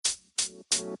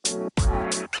Hey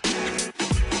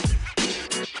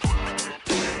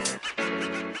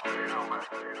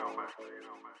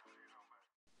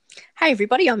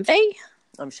everybody, I'm V.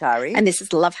 I'm Shari. And this is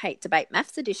the Love Hate Debate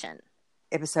Maths edition.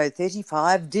 Episode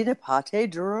 35, Dinner Party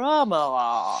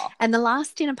Drama. And the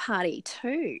last dinner party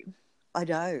too. I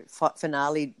know,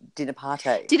 finale dinner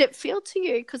party. Did it feel to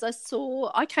you, because I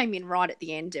came in right at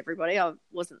the end, everybody. I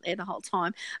wasn't there the whole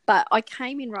time, but I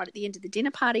came in right at the end of the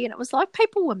dinner party and it was like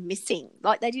people were missing.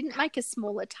 Like they didn't make a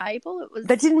smaller table.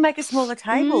 They didn't make a smaller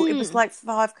table. It was like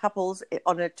 5 couples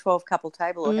on a 12-couple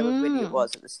table or however many it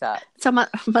was at the start. So I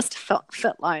must have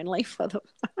felt lonely for them.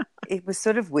 It was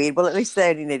sort of weird. Well, at least they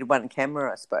only needed one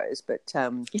camera, I suppose. But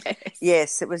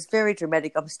yes, it was very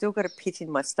dramatic. I've still got a pit in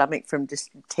my stomach from just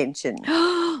tension.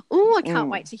 Oh, I can't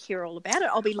wait to hear all about it.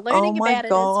 I'll be learning about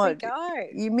it as we go.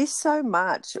 You miss so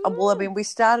much. Well, I mean, we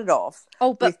started off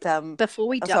with before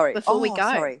we go,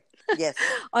 sorry. Yes.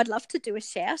 I'd love to do a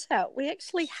shout out. We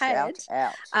actually had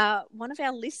one of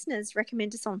our listeners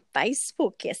recommend us on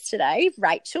Facebook yesterday,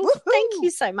 Rachel. Woo-hoo! Thank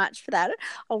you so much for that.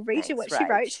 I'll read you what she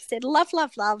wrote. She said, love.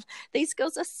 These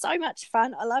girls are so much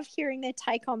fun. I love hearing their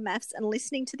take on maths, and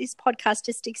listening to this podcast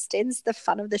just extends the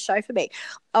fun of the show for me.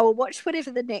 I will watch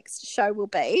whatever the next show will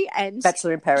be. And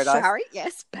Bachelor in Paradise. Sorry,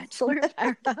 yes, Bachelor in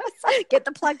Paradise. Get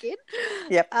the plug in.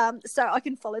 Yep. So I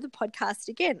can follow the podcast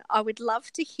again. I would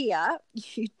love to hear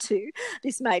you two.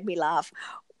 This made me laugh.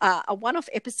 A one-off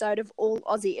episode of All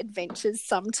Aussie Adventures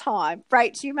sometime.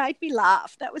 Rach, you made me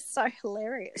laugh. That was so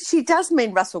hilarious. She does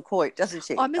mean Russell Coight, doesn't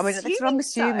she? That's what I'm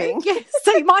assuming. So. Yes.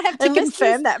 So you might have to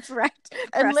confirm that for us.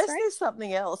 Unless there's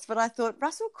something else. But I thought,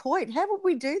 Russell Coight, how would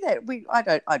we do that?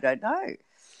 I don't know.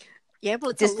 Yeah,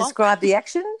 well, it's just describe the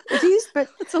action. It is, but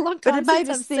it's a long time since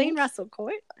I've seen Russell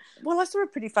Coight. Well, I saw a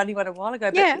pretty funny one a while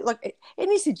ago. But yeah. Like,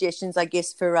 any suggestions, I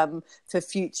guess, for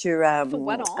future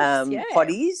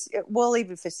potties? Well,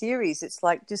 even for series, it's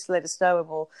like just let us know and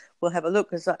we'll have a look,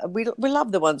 because we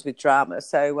love the ones with drama.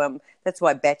 So that's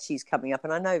why Batchy's coming up,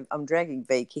 and I know I'm dragging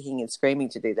V kicking and screaming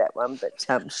to do that one, but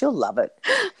she'll love it.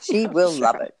 She will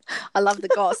love it. I love the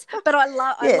goss, but I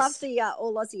love the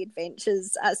All Aussie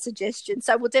Adventures suggestion.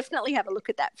 So we'll definitely have a look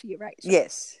at that for you, Rachel.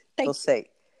 Yes, we'll see.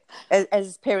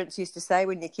 As parents used to say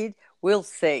when you're a kid, we'll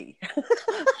see.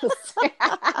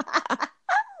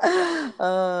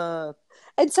 And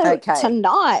so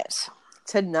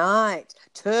Tonight,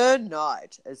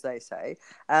 as they say.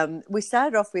 We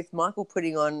started off with Michael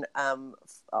putting on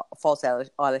false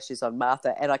eyelashes on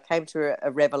Martha, and I came to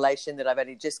a revelation that I've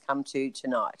only just come to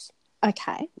tonight.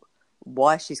 Okay.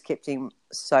 Why she's kept him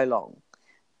so long.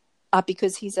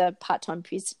 Because he's a part-time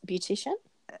beautician?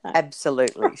 No.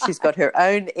 Absolutely. She's got her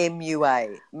own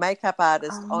MUA, makeup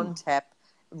artist on tap,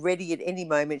 ready at any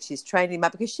moment. She's training him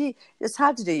up, because it's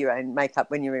hard to do your own makeup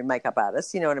when you're a makeup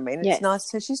artist, you know what I mean? Yes. It's nice.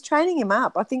 So she's training him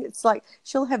up. I think it's like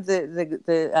she'll have the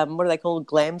what do they call,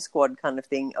 glam squad kind of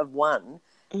thing of one.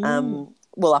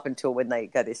 Well, up until when they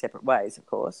go their separate ways, of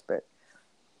course. But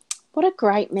what a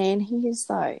great man he is,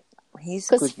 though.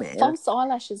 He's a good man. False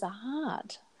eyelashes are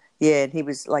hard. Yeah, and he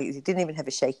was like, he didn't even have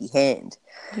a shaky hand.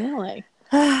 Really?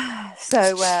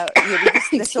 So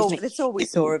that's all we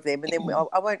saw of them, and then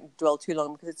I won't dwell too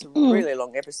long because it's a really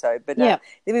long episode. But then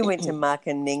we went to Mark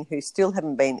and Ning, who still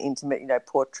haven't been intimate.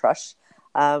 Poor Trush,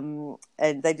 and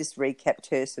they just recapped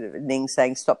her sort of Ning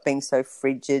saying, "Stop being so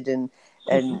frigid," and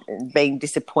being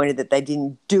disappointed that they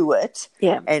didn't do it.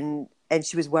 Yeah, and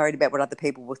she was worried about what other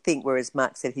people will think, whereas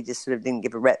Mark said he just sort of didn't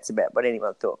give a rat's about what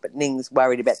anyone thought. But Ning's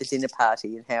worried about the dinner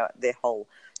party and how their whole.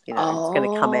 It's going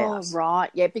to come out. Right,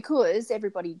 yeah, because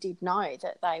everybody did know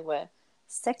that they were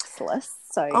sexless.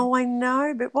 So. Oh, I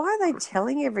know, but why are they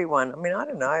telling everyone? I mean, I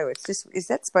don't know. It's just, is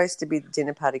that supposed to be the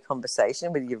dinner party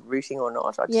conversation, whether you're rooting or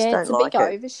not? I just don't like it. Yeah,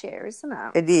 it's a big overshare, isn't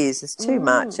it? It is. It's too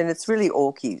much, and it's really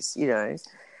orkies,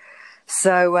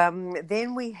 So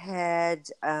then we had,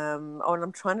 and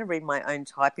I'm trying to read my own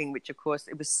typing, which, of course,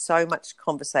 it was so much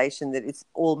conversation that it's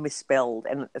all misspelled,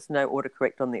 and there's no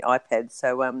autocorrect on the iPad.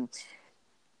 So,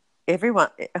 everyone,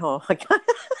 I can't.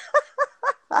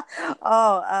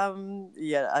 I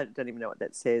don't even know what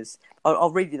that says.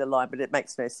 I'll read you the line, but it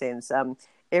makes no sense.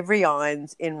 Every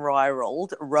iron's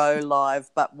enriroled, row live,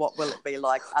 but what will it be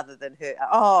like other than her?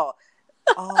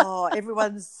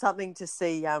 Everyone's something to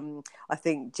see, I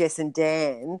think, Jess and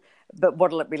Dan, but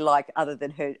what'll it be like other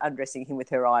than her undressing him with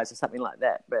her eyes or something like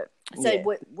that? But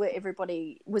were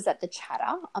everybody, was that the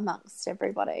chatter amongst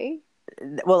everybody?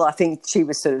 Well, I think she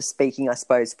was sort of speaking, I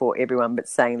suppose, for everyone, but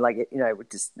saying, like, we're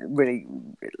just really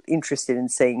interested in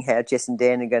seeing how Jess and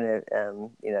Dan are going to,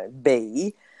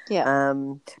 be. Yeah.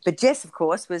 But Jess, of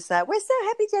course, was, we're so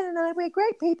happy, Dan and I, we're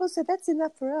great people, so that's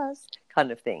enough for us,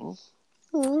 kind of thing.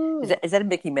 Is that a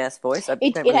Mickey Mouse voice?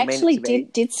 It actually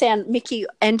did sound Mickey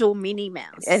and or Minnie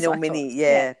Mouse. And or Minnie,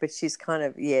 yeah. But she's kind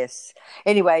of, yes.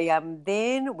 Anyway,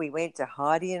 then we went to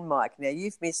Heidi and Mike. Now,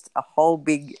 you've missed a whole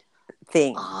big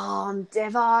thing. Oh,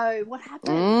 Devo, what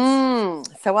happened?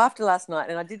 So after last night,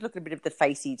 and I did look at a bit of the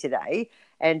facey today,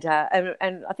 and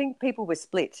I think people were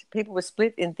split. People were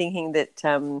split in thinking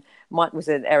that Mike was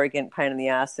an arrogant pain in the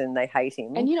ass and they hate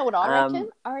him. And you know what I reckon?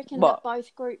 I reckon that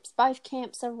both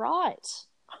camps are right.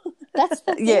 That's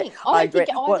the thing. Yeah, I don't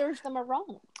think either of them are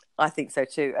wrong. I think so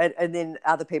too. And then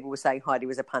other people were saying Heidi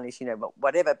was a punish,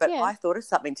 whatever. But I thought of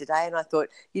something today, and I thought,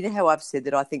 you know how I've said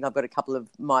that I think I've got a couple of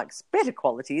Mike's better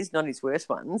qualities, not his worst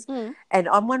ones. And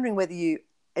I'm wondering whether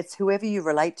it's whoever you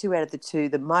relate to out of the two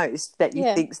the most that you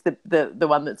think's the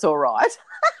one that's all right.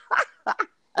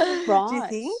 Right. Do you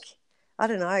think? I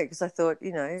don't know, because I thought,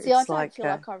 See, I don't feel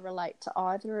like I relate to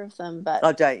either of them. But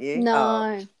oh, don't you? No.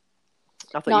 Oh.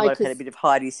 I thought you might have had a bit of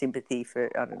Heidi sympathy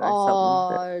for, I don't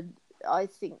know, something. I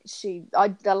think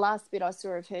the last bit I saw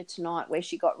of her tonight where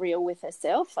she got real with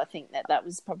herself, I think that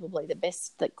was probably the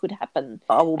best that could happen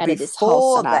out of this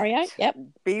whole scenario.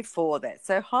 Before that.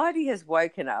 So Heidi has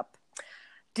woken up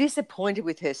disappointed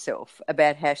with herself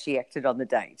about how she acted on the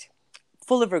date,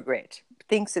 full of regret,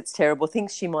 thinks it's terrible,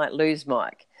 thinks she might lose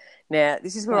Mike. Now,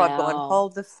 this is where I've gone,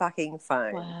 hold the fucking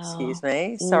phone. Wow. Excuse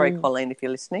me. Sorry, Colleen, if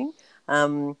you're listening.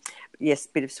 Yes,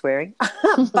 bit of swearing.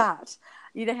 But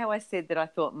you know how I said that I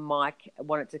thought Mike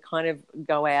wanted to kind of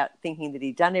go out thinking that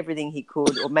he'd done everything he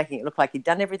could, or making it look like he'd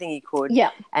done everything he could.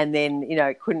 Yeah. And then,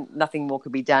 nothing more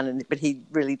could be done, but he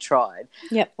really tried.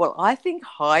 Yeah. Well, I think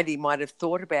Heidi might have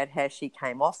thought about how she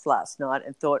came off last night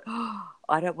and thought,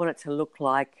 I don't want it to look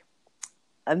like,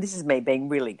 and this is me being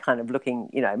really kind of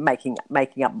looking,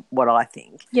 making up what I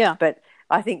think. Yeah. But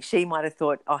I think she might have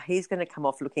thought, he's going to come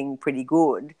off looking pretty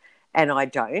good, and I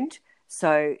don't.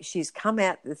 So she's come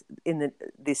out in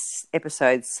this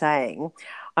episode saying,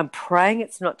 I'm praying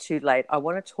it's not too late. I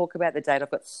want to talk about the date.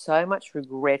 I've got so much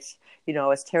regret. I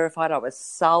was terrified. I was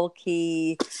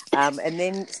sulky. And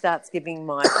then starts giving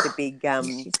Mike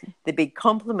the big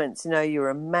compliments. You're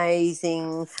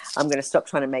amazing. I'm going to stop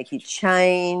trying to make you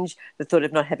change. The thought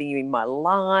of not having you in my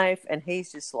life. And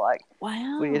he's just like,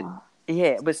 wow. Yeah,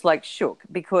 it was like shook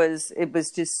because it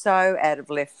was just so out of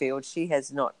left field. She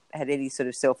has not had any sort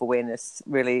of self-awareness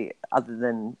really other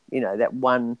than, that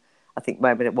one, I think,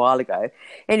 moment a while ago.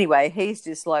 Anyway, he's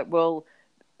just like, well,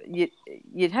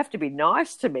 you'd have to be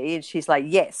nice to me. And she's like,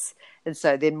 yes. And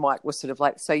so then Mike was sort of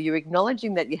like, so you're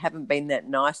acknowledging that you haven't been that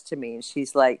nice to me? And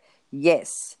she's like,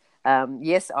 yes.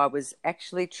 Yes, I was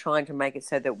actually trying to make it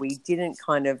so that we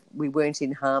weren't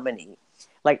in harmony.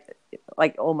 Like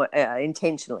almost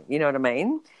intentionally, you know what I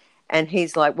mean? And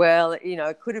he's like, well,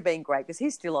 it could have been great because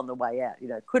he's still on the way out,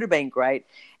 it could have been great.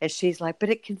 And she's like, but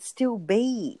it can still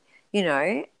be,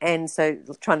 and so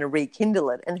trying to rekindle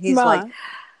it. And he's like,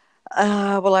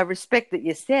 well, I respect that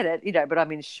you said it, but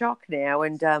I'm in shock now.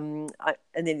 And then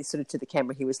he sort of to the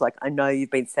camera, he was like, I know you've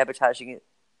been sabotaging it.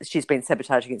 She's been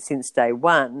sabotaging it since day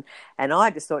one. And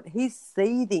I just thought he's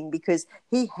seething because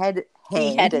he had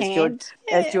hand.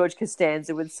 As George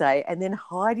Costanza would say. And then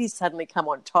Heidi suddenly come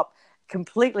on top,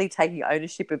 completely taking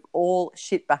ownership of all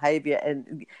shit behaviour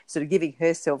and sort of giving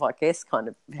herself, I guess, kind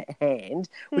of hand,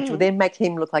 which will then make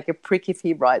him look like a prick if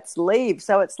he writes leave.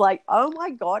 So it's like, oh,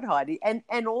 my God, Heidi.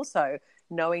 And also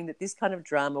knowing that this kind of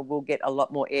drama will get a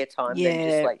lot more airtime than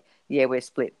just like, we're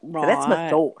split. Right. So that's my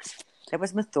thought. That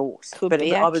was my thought. Could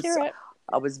be accurate.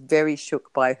 I was very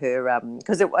shook by her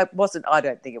because it wasn't. I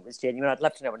don't think it was genuine. I'd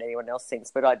love to know what anyone else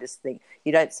thinks, but I just think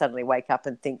you don't suddenly wake up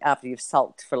and think after you've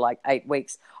sulked for like 8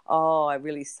 weeks. Oh, I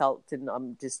really sulked, and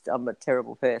I'm a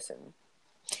terrible person.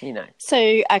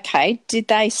 So okay, did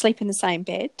they sleep in the same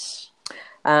bed?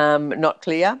 Not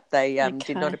clear. They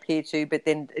did not appear to, but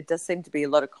then it does seem to be a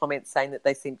lot of comments saying that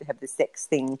they seem to have the sex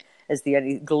thing as the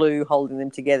only glue holding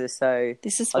them together. So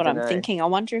this is what I'm thinking. I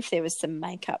wonder if there was some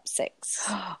makeup sex.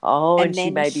 Oh, and she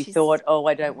maybe thought,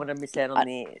 I don't want to miss out on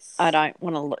this. I don't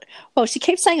want to well, she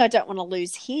keeps saying I don't want to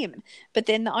lose him, but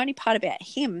then the only part about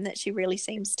him that she really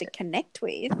seems to connect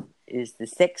with is the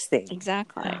sex thing.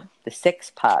 Exactly. The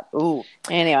sex part. Ooh.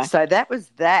 Anyway. So that was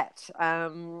that.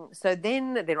 So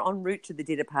then they're en route to the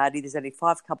dinner party. There's only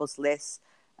 5 couples left.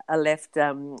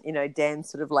 Dan's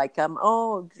sort of like,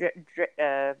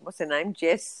 what's her name?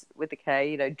 Jess with a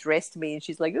K, dressed me. And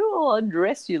she's like, I'll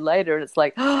undress you later. And it's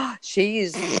like,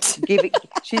 she's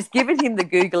giving him the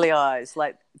googly eyes,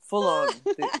 like full on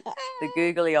the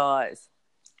googly eyes.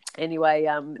 Anyway,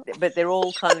 but they're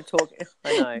all kind of talking.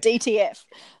 I know. DTF.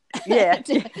 Yeah.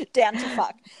 Down to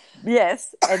fuck.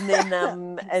 Yes.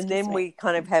 And then we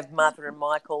kind of have Martha and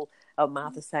Michael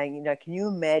Martha saying, can you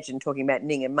imagine, talking about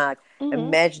Ning and Mark, Mm-hmm.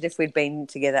 imagine if we'd been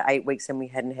together 8 weeks and we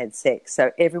hadn't had sex.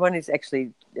 So everyone is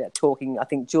actually talking. I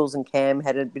think Jules and Cam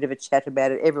had a bit of a chat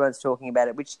about it. Everyone's talking about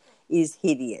it, which is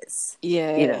hideous.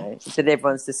 Yeah. That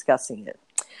everyone's discussing it.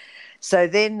 So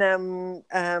then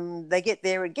they get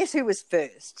there, and guess who was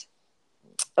first?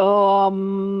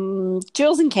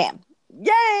 Jules and Cam.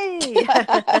 Yay!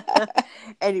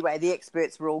 Anyway, the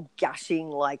experts were all gushing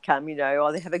like,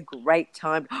 they have a great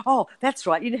time. Oh, that's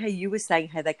right. You know how you were saying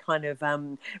how they kind of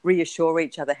reassure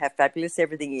each other how fabulous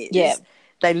everything is? Yeah.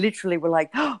 They literally were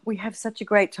like, oh, we have such a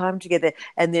great time together.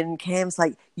 And then Cam's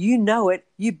like, you know it.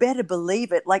 You better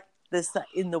believe it. Like, this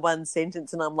in the one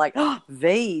sentence, and I'm like,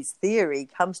 V's theory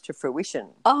comes to fruition.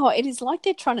 Oh, it is like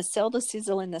they're trying to sell the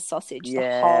sizzle in the sausage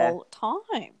the whole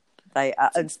time. They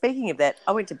are. And speaking of that,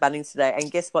 I went to Bunnings today, and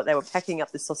guess what? They were packing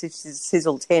up the sausage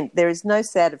sizzle tent. There is no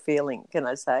sadder feeling, can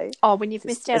I say? Oh, when you've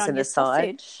missed out on your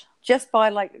sausage. Just by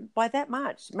that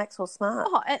much. Maxwell Smart.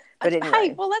 Oh, but anyway.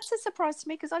 Hey, well, that's a surprise to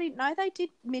me because I didn't know they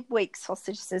did midweek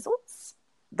sausage sizzles.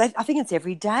 I think it's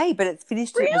every day, but it's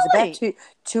finished. Really? It was about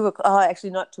 2 o'clock. Oh,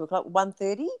 actually, not 2 o'clock.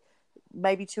 1:30,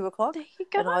 maybe 2 o'clock. There you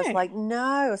go. And I was like, no,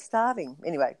 I was starving.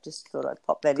 Anyway, just thought I'd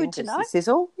pop that into the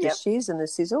sizzle, the shiz and the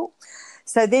sizzle.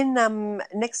 So then,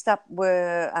 next up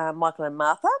were Michael and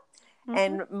Martha,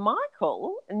 and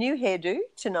Michael, a new hairdo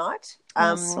tonight.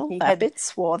 He had a bit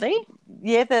swarthy.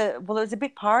 Yeah, it was a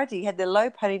bit parroty. He had the low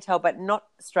ponytail, but not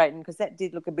straightened because that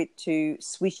did look a bit too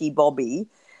swishy bobby.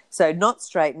 So not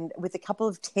straightened, with a couple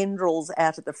of tendrils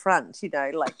out at the front,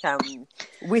 like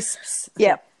wisps.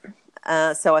 Yeah.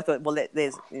 So I thought, well,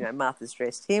 there's, Martha's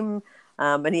dressed him,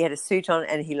 and he had a suit on,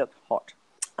 and he looked hot.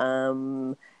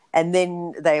 And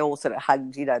then they all sort of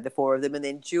hugged, the four of them, and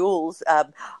then Jules,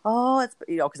 it's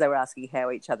because they were asking how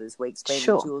each other's week's been.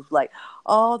 Sure. And Jules was like,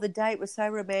 oh, the date was so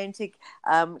romantic.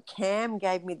 Cam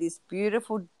gave me this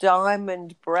beautiful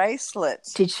diamond bracelet.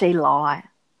 Did she lie?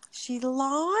 She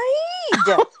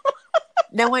lied.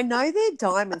 Now, I know they're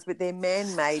diamonds, but they're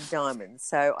man-made diamonds.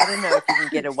 So I don't know if you can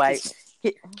get away.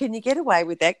 Can you get away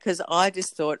with that? Because I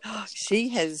just thought, she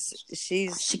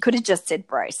could have just said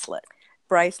bracelet.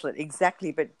 Bracelet,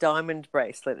 exactly, but diamond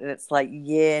bracelet. And it's like,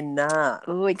 yeah, nah.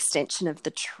 Oh, extension of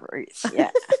the truth.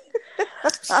 Yeah.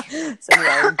 So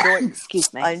anyway,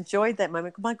 excuse me. I enjoyed that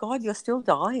moment. My God, you're still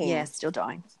dying. Yeah, still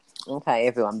dying. Okay,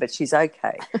 everyone, but she's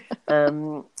okay.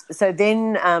 So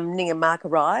then Ning and Mark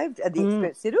arrived, and the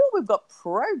experts said, we've got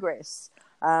progress.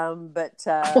 But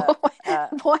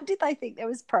why did they think there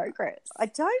was progress? I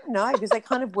don't know, because they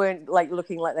kind of weren't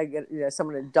looking like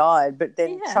someone had died. But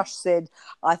then Trush said,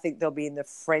 I think they'll be in the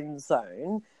friend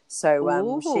zone.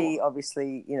 So she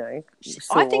obviously,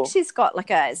 I think she's got like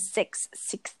a sixth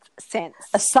sense.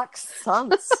 A sixth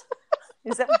sense.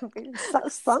 Is that what it is?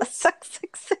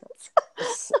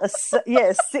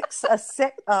 Sixth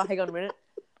sense? Hang on a minute.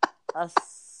 A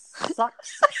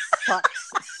sucks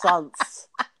sense.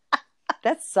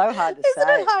 That's so hard to say.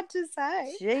 Isn't it hard to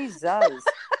say? Jesus.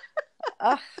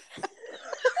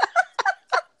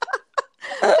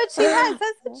 But she has,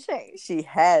 hasn't she? She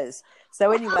has.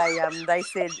 So anyway, they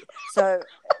said,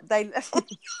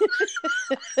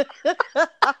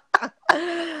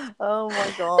 oh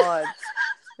my God.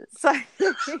 So,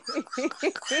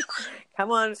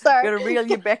 come on, sorry. Got to reel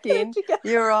you back in.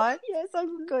 You all right? Yes,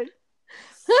 I'm good.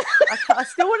 I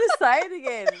still want to say it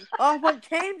again. I want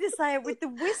Cam to say it with the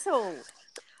whistle.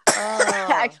 Oh,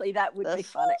 actually, that would be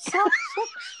funny.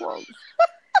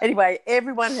 Anyway,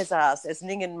 everyone has asked, as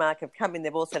Ning and Mark have come in,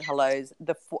 they've all said hellos.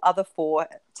 The other four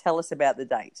tell us about the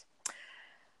date.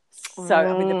 So,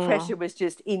 I mean, the pressure was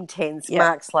just intense. Yep.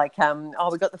 Mark's like,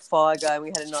 we got the fire going. We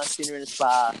had a nice dinner in a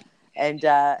spa. And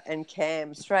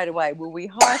Cam, straight away, were we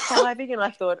high-fiving? And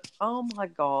I thought, oh, my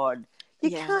God. You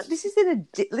can't. This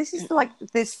is like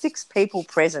there's 6 people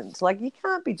present. Like, you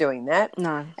can't be doing that.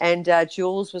 No. And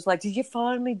Jules was like, "Did you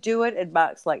finally do it?" And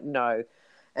Mark's like, "No."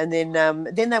 And then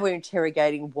they were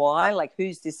interrogating why, like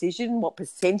whose decision, what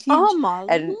percentage. Oh my!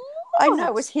 And Lord. I know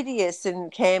it was hideous.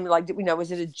 And Cam,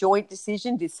 was it a joint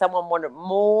decision? Did someone want it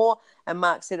more? And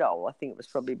Mark said, "Oh, I think it was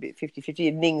probably a bit 50-50."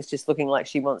 And Ning's just looking like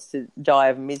she wants to die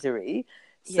of misery.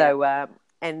 So.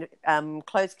 And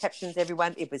closed captions,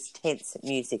 everyone, it was tense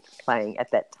music playing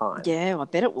at that time. Yeah, I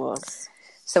bet it was.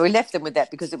 So we left them with that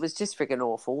because it was just freaking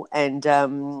awful. And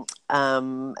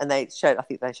they showed, I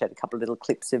think they showed a couple of little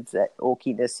clips of that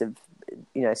awkiness of,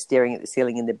 staring at the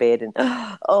ceiling in the bed and,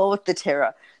 the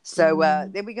terror. So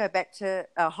then we go back to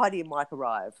Heidi and Mike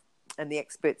arrive. And the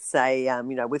experts say,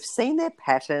 we've seen their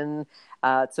pattern,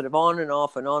 sort of on and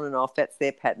off and on and off. That's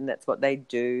their pattern. That's what they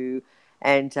do.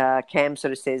 And Cam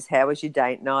sort of says, how was your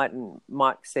date night? And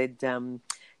Mike said,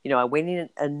 I went in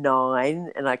at a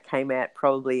 9 and I came out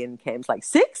probably, and Cam's like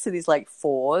 6 and he's like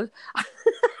 4.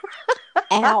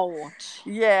 Ouch.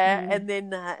 Yeah, and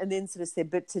then sort of said,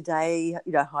 but today,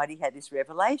 Heidi had this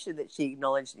revelation that she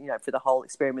acknowledged, for the whole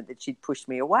experiment that she'd pushed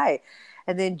me away.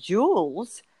 And then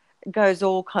Jules goes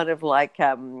all kind of like,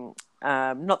 not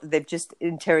that they've just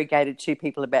interrogated 2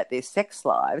 people about their sex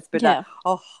lives, but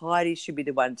Heidi should be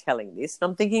the one telling this. And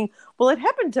I'm thinking, well, it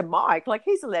happened to Mike. Like,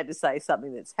 he's allowed to say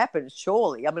something that's happened,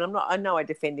 surely. I mean, I know I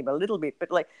defend him a little bit, but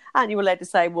like, aren't you allowed to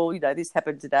say, well, this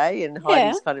happened today? And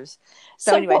Heidi's kind of.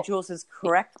 So anyway, Jules has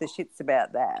cracked the shits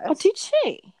about that. Oh, did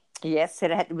she? Yes, said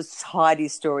it was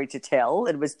Heidi's story to tell.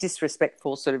 It was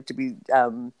disrespectful, sort of, to be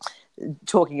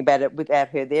talking about it without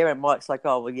her there. And Mike's like,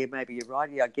 oh, well, yeah, maybe you're right.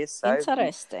 Yeah, I guess so.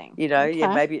 Interesting.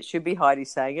 Yeah, maybe it should be Heidi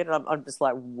saying it. And I'm just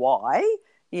like, why?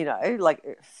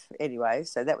 Anyway,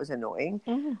 so that was annoying.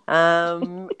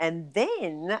 And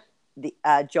then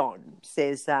John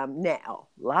says, now,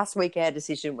 last week our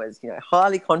decision was,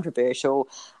 highly controversial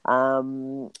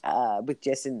with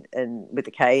Jess and with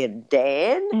the K and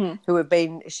Dan,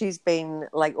 she's been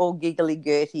like all giggly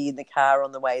Gertie in the car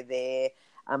on the way there.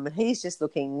 And he's just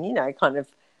looking, kind of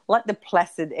like the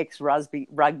placid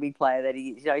ex-rugby player that he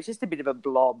is. He's just a bit of a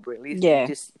blob, really. Yeah.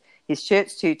 His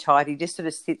shirt's too tight. He just sort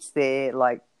of sits there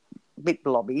like a bit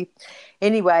blobby.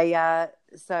 Anyway,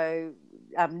 so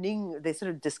Ning, they're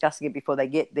sort of discussing it before they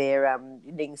get there.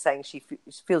 Ning saying she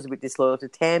feels a bit disloyal to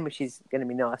Tam, but she's going to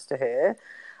be nice to her.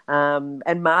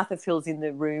 And Martha fills in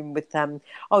the room with,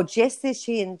 Jess says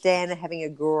she and Dan are having a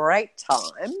great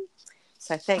time.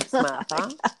 So thanks,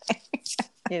 Martha.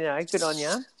 Good on you.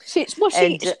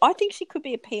 I think she could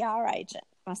be a PR agent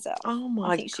myself. Oh, my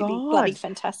God. I think she'd be bloody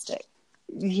fantastic.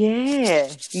 Yeah,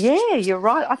 you're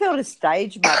right. I thought a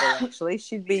stage mother, actually.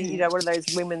 She'd be, one of those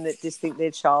women that just think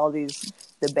their child is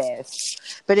the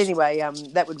best. But anyway,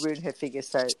 that would ruin her figure,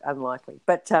 so unlikely.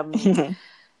 But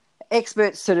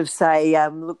experts sort of say,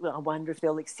 look, I wonder if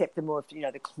they'll accept them or if,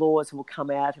 the clause will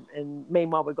come out. And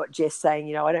meanwhile, we've got Jess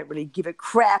saying, I don't really give a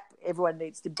crap. Everyone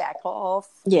needs to back off.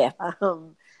 Yeah.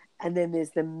 And then there's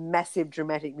the massive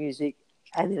dramatic music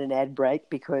and then an ad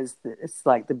break because it's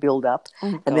like the build-up.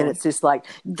 And then it's just like,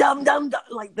 dum, dum, dum.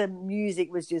 Like the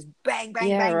music was just bang, bang,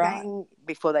 bang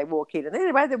before they walk in. And then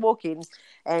anyway, they walk in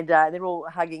and they're all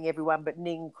hugging everyone, but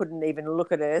Ning couldn't even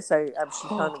look at her. So she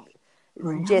kind of...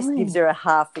 Really? Jess gives her a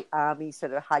half the army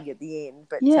sort of hug at the end,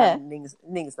 but Ning's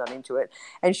not into it.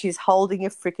 And she's holding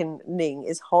Ning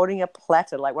is holding a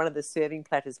platter, like one of the serving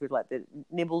platters with like the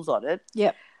nibbles on it.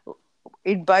 Yep.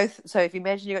 In both, so if you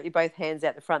imagine you got your both hands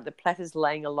out the front, the platter's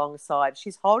laying alongside.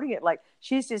 She's holding it like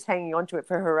she's just hanging onto it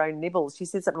for her own nibbles. She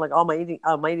said something like, "Oh,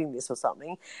 I'm eating this" or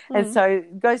something. And so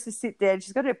goes to sit down.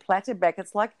 She's got her platter back.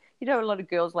 It's like, a lot of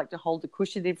girls like to hold the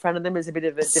cushion in front of them as a bit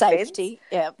of a safety.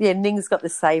 Defense. Yeah. Ning's got the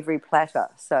savoury platter.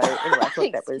 So anyway, I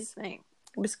thought that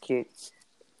was cute.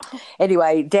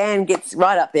 Anyway, Dan gets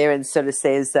right up there and sort of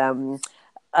says, I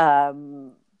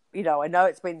know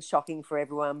it's been shocking for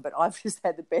everyone, but I've just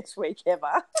had the best week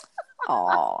ever.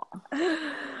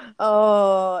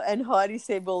 And Heidi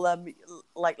said, well,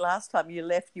 like last time you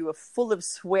left, you were full of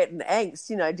sweat and angst.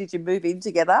 Did you move in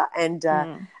together? And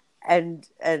they've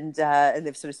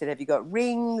sort of said, have you got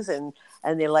rings? And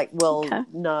they're like, well,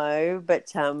 no,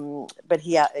 but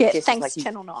he, thanks, like,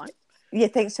 Channel 9. Yeah,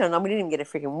 thanks, Channel 9. We didn't even get a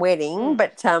freaking wedding,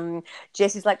 but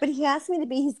Jess is like, but he asked me to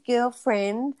be his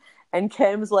girlfriend. And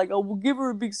Cam's like, oh, we'll give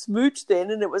her a big smooch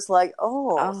then. And it was like,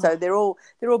 so they're all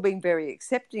being very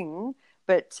accepting,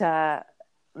 but that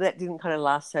didn't kind of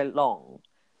last so long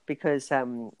because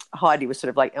Heidi was sort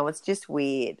of like, oh, it's just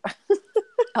weird.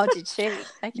 Oh, did she?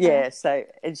 Okay. Yeah, so,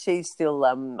 and she's still,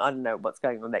 I don't know what's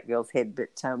going on in that girl's head, but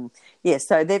so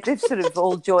they've sort of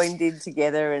all joined in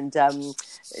together, and Dan,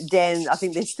 I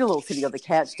think they're still all sitting on the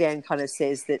couch. Dan kind of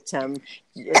says that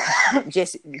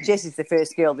Jess is the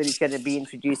first girl that he's going to be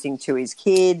introducing to his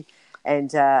kid,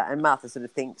 and Martha sort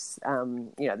of thinks,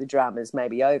 the drama's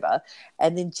maybe over,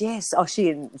 and then Jess, she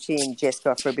and Jess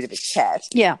go off for a bit of a chat.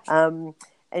 Yeah.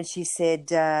 And she said,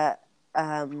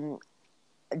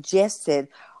 Jess said,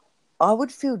 I would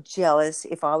feel jealous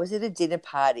if I was at a dinner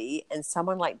party and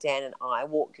someone like Dan and I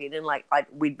walked in and like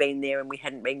we'd been there and we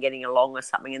hadn't been getting along or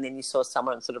something, and then you saw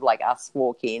someone sort of like us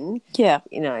walk in. Yeah.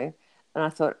 And I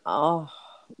thought, oh,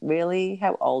 really?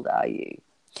 How old are you?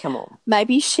 Come on.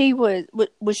 Maybe she was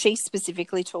she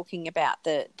specifically talking about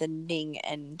the Ning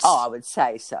and... Oh, I would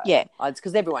say so. Yeah.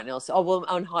 Because everyone else... Oh, well,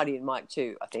 and Heidi and Mike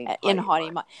too, I think. Heidi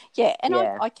and Mike. Yeah, and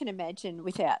yeah. I can imagine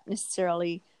without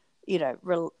necessarily...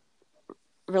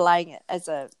 relaying it as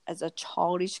a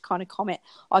childish kind of comment,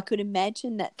 I could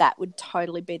imagine that would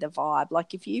totally be the vibe.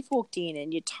 Like if you've walked in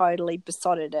and you're totally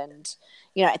besotted and,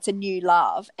 you know, it's a new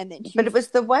love, and then But it was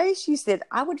the way she said,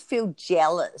 I would feel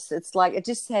jealous. It's like, it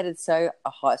just sounded so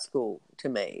high school to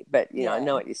me. But, you know, I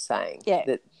know what you're saying.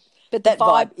 Yeah. But that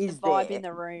vibe is the vibe there. in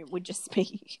the room would just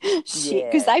be shit,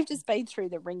 because they've just been through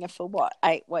the ringer for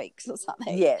 8 weeks or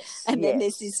something. Yes. And then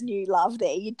there's this new love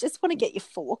there. You just want to get your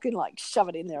fork and like shove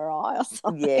it in their eye or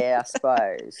something. Yeah, I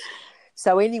suppose.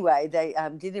 So anyway, they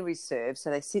dinner is served, so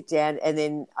they sit down, and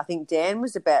then I think Dan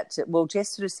was about to. Well, Jess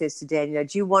sort of says to Dan, you know,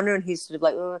 do you want her? And he's sort of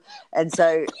like, oh. And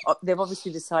so they've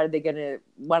obviously decided they're going to.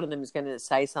 One of them is going to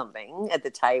say something at the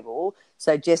table.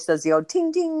 So Jess does the old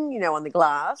ting ting, you know, on the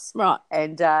glass, right?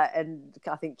 And I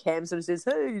think Cam sort of says,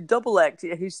 "Hey, double act."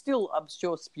 Who's still, I'm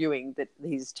sure, spewing that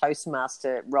his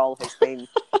Toastmaster role has been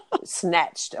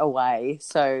snatched away.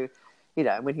 So, you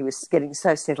know, when he was getting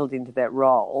so settled into that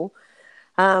role.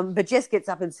 But Jess gets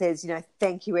up and says, you know,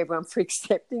 thank you everyone for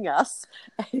accepting us.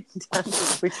 And,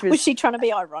 which was she trying to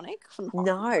be ironic?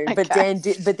 No, okay.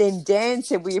 But then Dan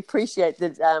said we appreciate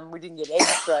that we didn't get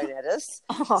eggs thrown at us.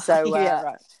 Yeah,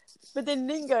 right. But then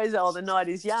Ning goes, oh, the night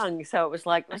is young. So it was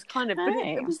like, it was kind of, but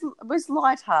it was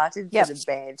lighthearted sort of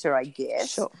banter, I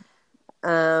guess. Sure.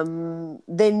 Then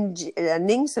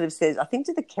Ning sort of says, I think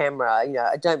to the camera, you know,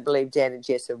 I don't believe Dan and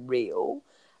Jess are real.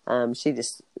 She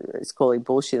just is calling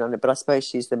bullshit on it, but I suppose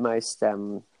she's the most,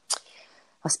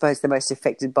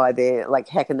 affected by their, like,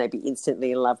 how can they be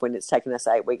instantly in love when it's taken us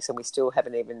 8 weeks and we still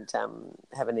haven't even done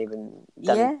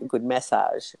a good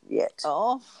massage yet?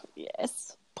 Oh,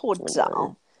 yes. Poor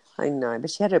doll. I know, but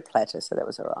she had her platter, so that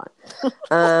was all right.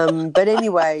 But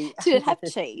anyway. Did it have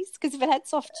cheese? Because if it had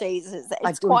soft cheese,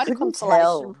 it's quite a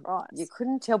consolation prize. You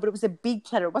couldn't tell, but it was a big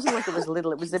platter. It wasn't like it was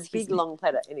little. It was a big, long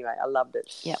platter. Anyway, I loved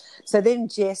it. Yeah. So then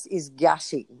Jess is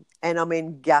gushing, and I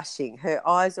mean gushing. Her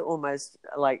eyes are almost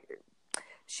like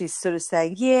she's sort of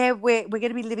saying, yeah, we're going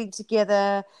to be living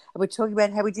together, and we're talking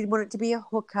about how we didn't want it to be a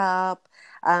hookup.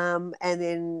 And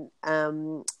then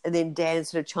Dan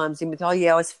sort of chimes in with, oh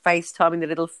yeah, I was FaceTiming the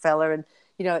little fella, and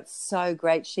you know, it's so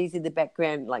great. She's in the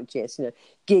background, like Jess, you know,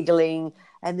 giggling,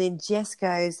 and then Jess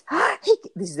goes,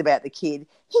 this is about the kid.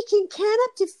 He can count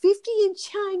up to 50 in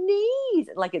Chinese,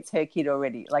 like it's her kid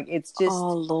already. Like it's just,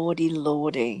 oh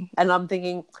lordy, and I'm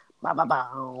thinking,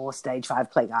 stage 5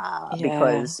 click,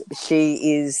 because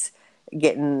she is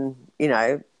getting, you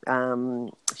know.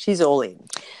 She's all in,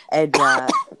 and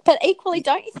but equally,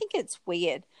 don't you think it's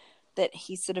weird that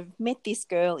he sort of met this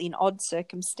girl in odd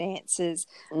circumstances,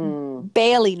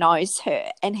 barely knows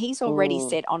her, and he's already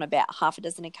said on about half a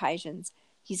dozen occasions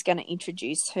he's going to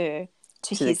introduce her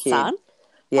to his son.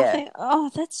 Yeah. I think,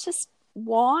 that's just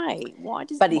why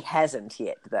does? But he hasn't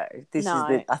yet, though.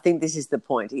 I think this is the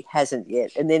point. He hasn't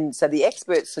yet, and then so the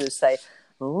experts sort of say,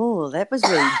 "Oh, that was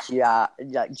really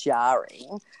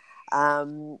jarring."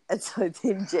 And so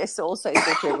then Jess also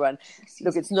said to everyone,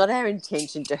 look, it's not our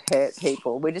intention to hurt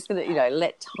people. We're just going to, you know,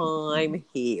 let time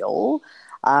heal.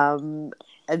 And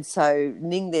so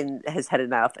Ning then has had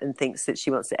enough and thinks that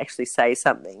she wants to actually say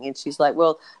something. And she's like,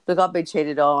 well, look, I've been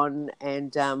cheated on,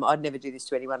 and I'd never do this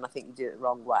to anyone. I think you did it the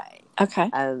wrong way. Okay.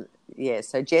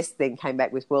 So Jess then came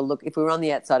back with, well, look, if we were on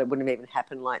the outside, it wouldn't have even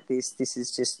happened like this. This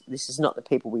is not the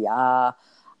people we are.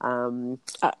 And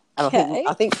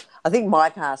I think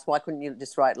Mike asked, why couldn't you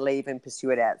just leave and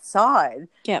pursue it outside?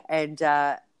 Yeah. And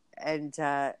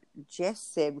Jess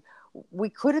said, we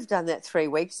could have done that 3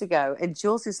 weeks ago. And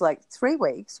Jules is like, 3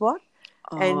 weeks? What?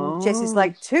 Oh. And Jess is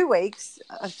like, 2 weeks.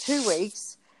 2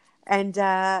 weeks. And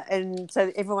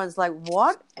so everyone's like,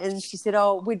 what? And she said,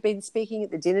 oh, we'd been speaking at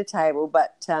the dinner table,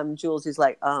 but Jules is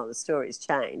like, oh, the story's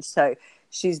changed. So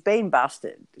she's been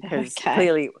busted because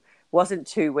clearly wasn't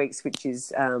 2 weeks, which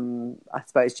is, I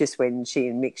suppose, just when she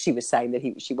and Mick, she was saying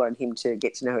that she wanted him to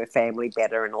get to know her family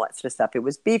better and all that sort of stuff. It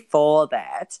was before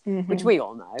that, which we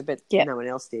all know, but no one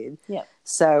else did. Yeah.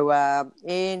 So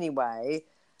anyway,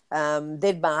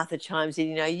 then Martha chimes in,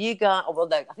 you know, you guys,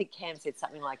 I think Cam said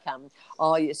something like,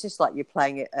 it's just like you're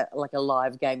playing like a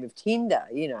live game of Tinder,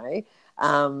 you know.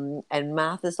 And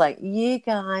Martha's like, you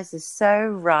guys are so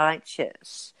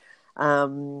righteous.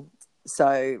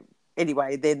 So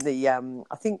anyway, then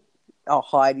I think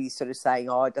Heidi's sort of saying,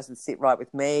 it doesn't sit right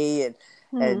with me,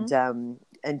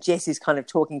 and Jess is kind of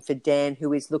talking for Dan,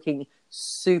 who is looking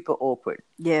super awkward.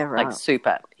 Yeah, right. Like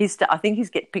super. I think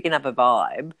he's picking up a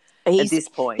vibe at this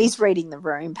point. He's reading the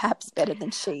room perhaps better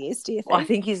than she is, do you think? Well, I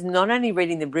think he's not only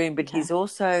reading the room, but he's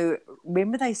also,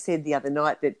 remember they said the other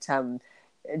night that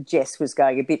Jess was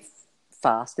going a bit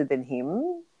faster than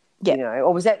him Yeah. You know,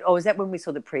 or was that when we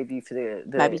saw the preview for the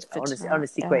maybe for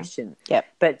honesty question? Yeah.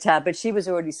 But she was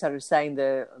already sort of saying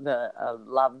the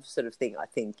love sort of thing, I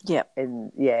think. Yeah.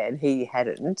 And he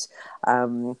hadn't.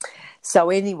 So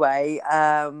anyway,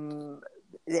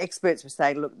 the experts were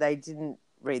saying, look, they didn't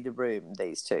read the room.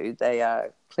 These two, they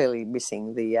are clearly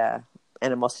missing the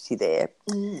animosity there.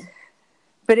 Mm.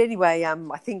 But anyway,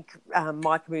 I think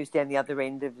Mike moves down the other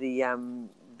end of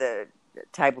the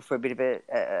table for a bit of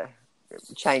a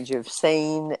change of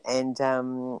scene, and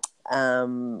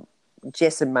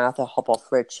Jess and Martha hop off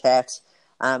for a chat,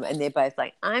 and they're both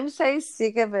like, I'm so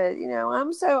sick of it, you know,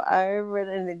 I'm so over it,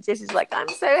 and then Jess is like, I'm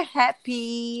so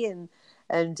happy, and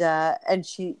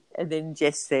then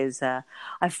Jess says, I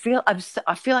feel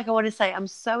like I want to say I'm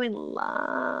so in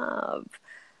love.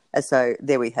 And so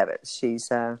there we have it. She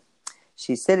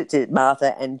said it to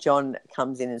Martha, and John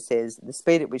comes in and says, the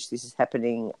speed at which this is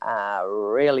happening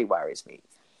really worries me.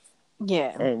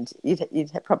 Yeah. And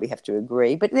you'd probably have to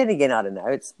agree. But then again, I don't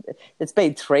know. It's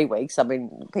been 3 weeks. I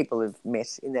mean, people have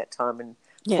met in that time and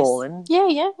fallen.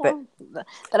 Yeah. But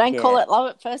they don't call it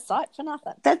love at first sight for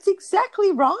nothing. That's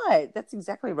exactly right. But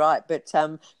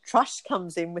Trush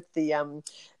comes in with the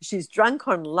she's drunk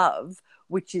on love,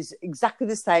 which is exactly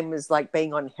the same as like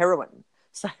being on heroin.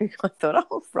 So I thought,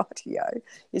 oh, rightio.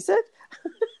 Is it?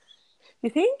 You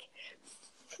think?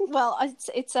 Well,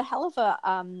 it's a hell of a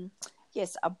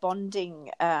bonding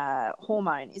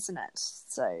hormone, isn't it?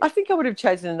 So I think I would have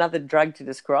chosen another drug to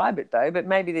describe it, though. But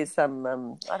maybe there's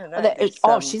some, I don't know.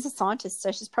 She's a scientist,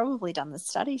 so she's probably done the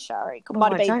study, Shari.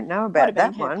 I don't know about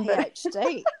that one.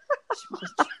 PhD.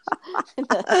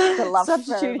 the love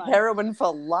substitute heroin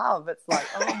for love. It's like,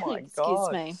 oh my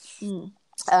God. Excuse me.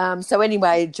 So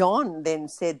anyway, John then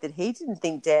said that he didn't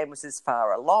think Dan was as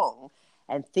far along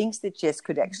and thinks that Jess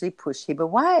could actually push him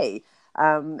away.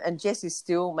 And Jess is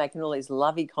still making all these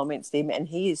lovey comments to him, and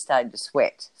he is starting to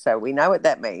sweat. So we know what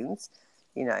that means.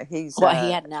 You know, he's... Well,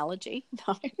 he had an allergy.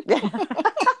 No.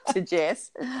 To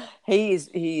Jess. He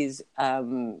is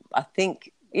I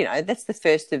think, you know, that's the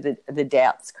first of the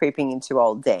doubts creeping into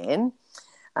old Dan.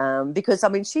 Because, I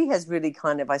mean, she has really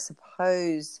kind of, I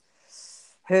suppose...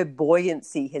 her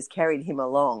buoyancy has carried him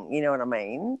along, you know what I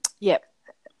mean? Yep.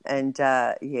 And,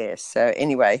 so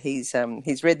anyway, he's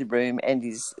read the room and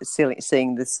he's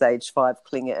seeing the stage 5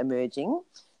 clinger emerging,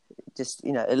 just,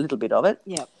 you know, a little bit of it.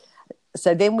 Yep.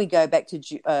 So then we go back to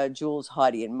Jules,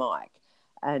 Heidi and Mike.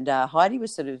 And Heidi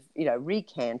was sort of, you know,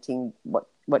 recanting what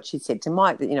she said to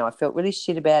Mike, that, you know, I felt really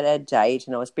shit about our date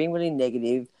and I was being really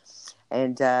negative.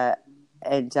 And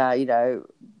you know...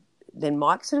 Then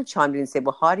Mike sort of chimed in and said,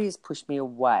 well, Heidi has pushed me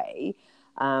away.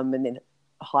 And then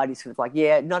Heidi sort of like,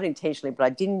 yeah, not intentionally, but I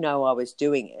didn't know I was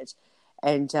doing it.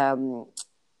 And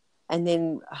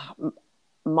then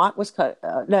Mike was what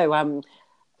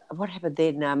happened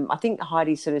then? I think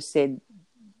Heidi sort of said,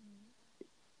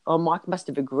 oh, Mike must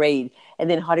have agreed. And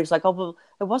then Heidi was like, oh, well,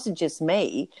 it wasn't just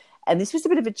me. And this was a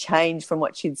bit of a change from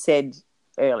what she'd said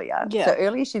earlier. Yeah. So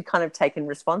earlier she'd kind of taken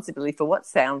responsibility for what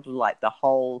sounded like the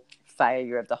whole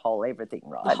failure of the whole everything,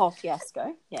 right? The whole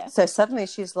fiasco, yeah. So suddenly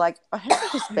she's like, oh,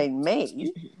 hasn't just been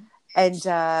me? And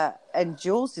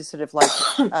Jules is sort of like,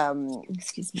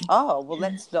 excuse me. Oh, well,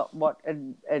 that's not what, I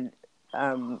mean,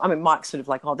 Mike's sort of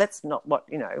like, oh, that's not what,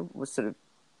 you know, was sort of,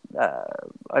 I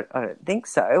don't think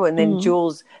so. And then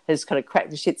Jules has kind of cracked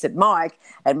the shits at Mike,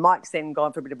 and Mike's then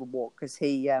gone for a bit of a walk because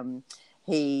he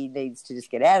needs to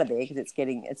just get out of there because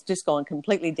it's just gone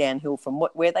completely downhill from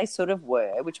where they sort of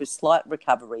were, which was slight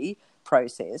recovery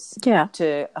process,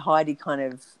 to Heidi kind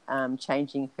of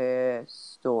changing her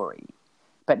story,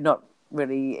 but not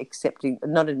really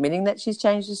not admitting that she's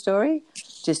changed the story,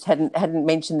 just hadn't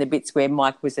mentioned the bits where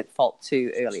Mike was at fault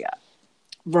too earlier.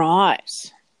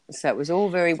 Right. So it was all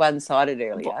very one-sided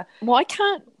earlier. Why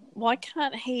can't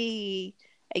he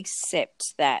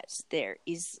accept that there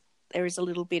is a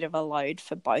little bit of a load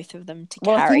for both of them to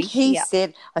carry? I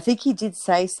think he did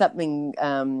say something.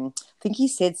 I think he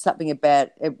said something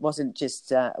about it wasn't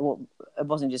just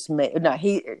me. No,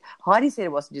 Heidi said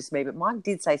it wasn't just me, but Mike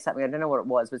did say something. I don't know what it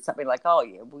was, but something like, "Oh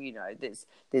yeah, well, you know,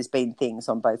 there's been things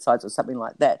on both sides," or something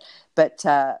like that. But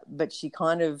she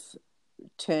kind of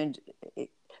turned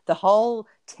the whole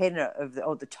tenor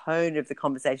or the tone of the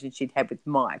conversation she'd had with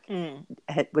Mike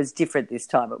was different this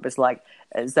time. It was like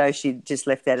as though she'd just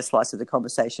left out a slice of the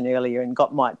conversation earlier and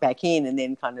got Mike back in, and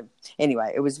then kind of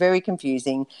anyway, it was very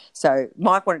confusing. So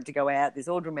Mike wanted to go out. There's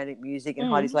all dramatic music, and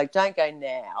Heidi's like, "Don't go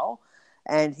now,"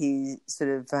 and he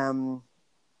sort of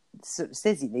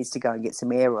says he needs to go and get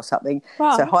some air or something.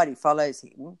 Right. So Heidi follows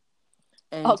him.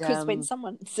 Because when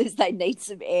someone says they need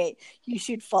some air, you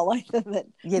should follow them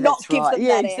and not give them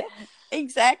that air.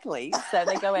 Exactly. So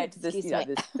they go out to this,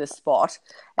 the spot.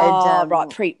 And, right,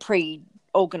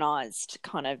 pre-organised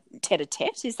kind of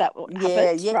tête-à-tête. Is that what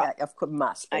happens? Yeah, right. Of course,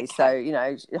 must be.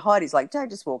 Okay. So, Heidi's like, don't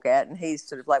just walk out. And he's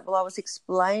sort of like, well, I was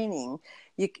explaining,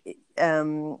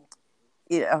 one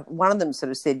of them sort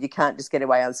of said, you can't just get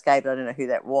away unscathed. I don't know who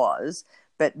that was.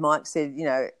 But Mike said,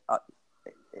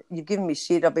 you've given me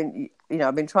shit. I've been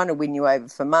trying to win you over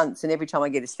for months, and every time I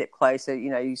get a step closer,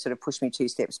 you sort of push me 2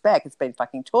 steps back. It's been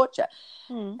fucking torture.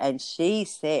 And she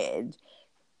said,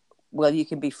 well, you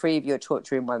can be free of your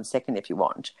torture in 1 second if you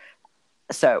want.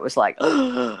 So it was like,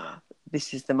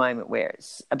 this is the moment where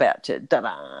it's about to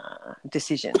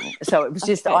decision. So it was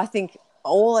just, okay. I think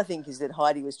is that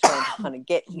Heidi was trying to kind of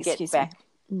get back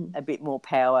a bit more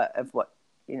power of what,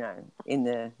 in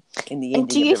the ending of the relationship.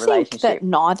 Do you think that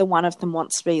neither one of them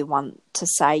wants to be the one to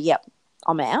say, yep,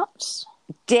 I'm out?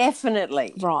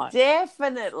 Definitely. Right.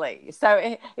 Definitely.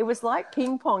 So it was like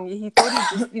ping pong. He thought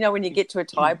he just, when you get to a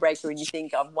tiebreaker and you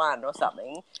think I've won or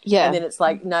something. Yeah. And then it's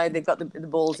like, no, they've got the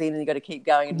balls in and you've got to keep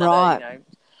going another, right.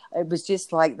 It was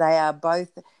just like they are both,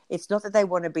 it's not that they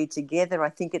want to be together. I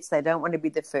think it's they don't want to be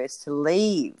the first to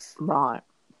leave. Right.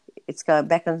 It's going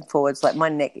back and forwards. Like my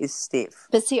neck is stiff.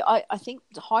 But see, I think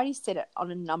Heidi said it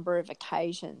on a number of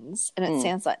occasions, and it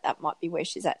sounds like that might be where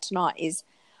she's at tonight, is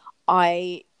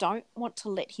I don't want to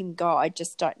let him go. I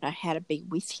just don't know how to be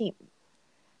with him.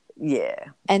 Yeah.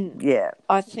 And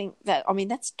I think that,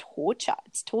 that's torture.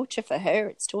 It's torture for her.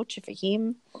 It's torture for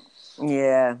him.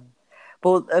 Yeah.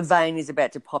 Well, a vein is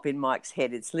about to pop in Mike's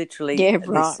head. It's literally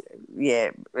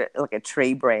like a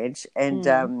tree branch.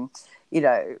 And,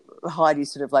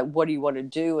 Heidi's sort of like, what do you want to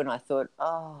do? And I thought,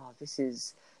 this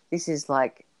is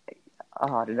like, I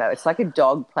don't know. It's like a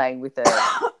dog playing with a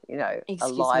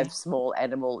live small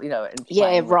animal,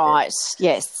 and right.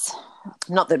 Yes.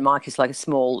 Not that Mike is like a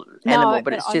small animal,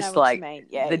 but it's just like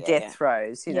the death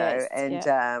throes, yes,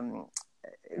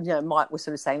 and Mike was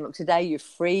sort of saying, look, today you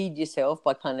freed yourself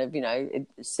by kind of,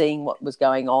 seeing what was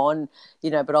going on,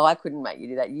 but I couldn't make you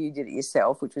do that. You did it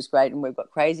yourself, which was great. And we've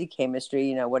got crazy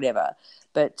chemistry, whatever.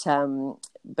 But and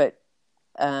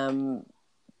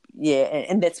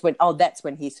that's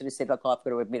when he sort of said, look, I've got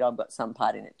to admit I've got some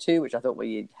part in it too, which I thought, well,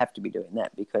 you'd have to be doing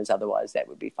that because otherwise that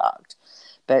would be fucked.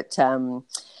 But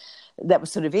that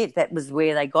was sort of it. That was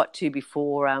where they got to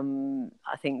before I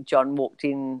think John walked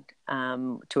in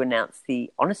to announce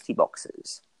the honesty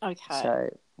boxes. Okay.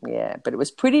 So, yeah, but it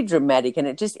was pretty dramatic and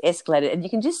it just escalated. And you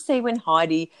can just see when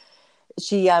Heidi,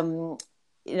 she, I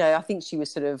think she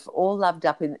was sort of all loved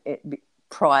up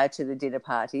prior to the dinner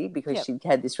party because she'd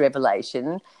had this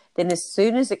revelation. Then as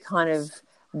soon as it kind of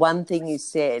one thing is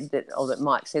said that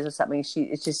Mike says or something,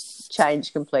 it's just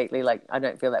changed completely. Like, I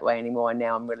don't feel that way anymore. And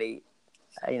now I'm really,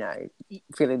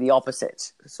 feeling the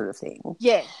opposite sort of thing.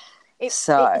 Yeah. It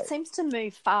seems to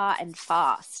move far and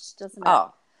fast, doesn't it?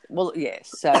 Oh, well, yeah.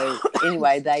 So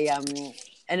anyway, they and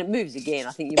it moves again.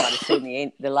 I think you might have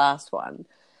seen the last one.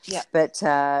 Yeah. But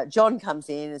John comes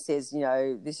in and says,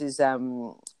 this is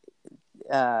the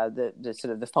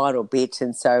sort of the final bit,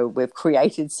 and so we've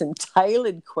created some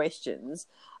tailored questions.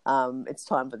 It's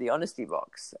time for the honesty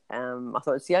box. I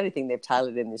thought it's the only thing they've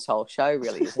tailored in this whole show,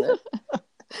 really, isn't it?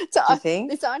 So I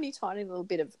think it's only tiny little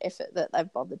bit of effort that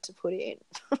they've bothered to put in.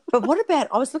 But what about?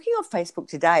 I was looking on Facebook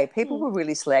today. People were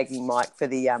really slagging Mike for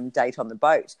the date on the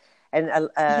boat, and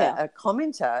a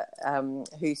commenter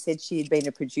who said she had been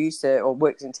a producer or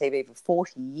worked in TV for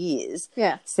 40 years.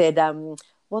 Said,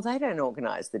 well, they don't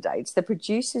organise the dates; the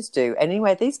producers do. And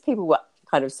anyway, these people were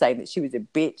kind of saying that she was a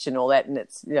bitch and all that, and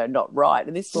it's not right.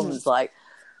 And this woman's like,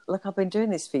 look, I've been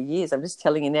doing this for years. I'm just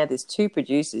telling you now, there's 2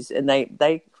 producers and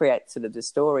they create sort of the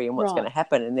story and what's going to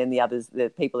happen. And then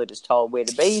the people are just told where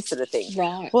to be sort of thing.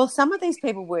 Right. Well, some of these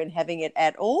people weren't having it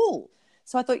at all.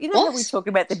 So I thought, how we talk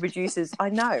about the producers? I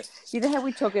know. You know how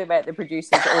we talk about the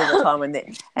producers all the time and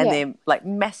their like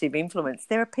massive influence.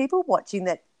 There are people watching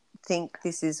that think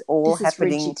this is all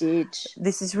happening.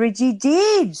 This is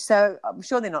Riggy-dig. So I'm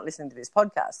sure they're not listening to this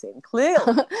podcast then,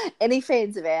 clearly. Any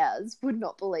fans of ours would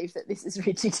not believe that this is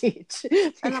Riggy-dig.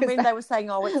 And they were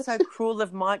saying, it's so cruel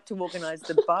of Mike to organise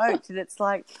the boat. And it's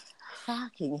like,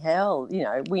 fucking hell.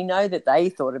 We know that they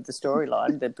thought of the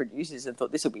storyline, the producers, and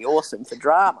thought this would be awesome for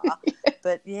drama.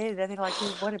 But, they're like,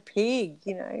 what a pig,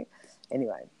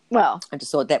 Anyway. Well. I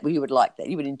just thought that you would like that.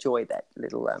 You would enjoy that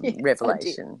little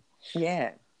revelation.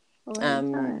 Yeah.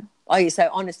 So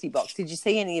honesty box. Did you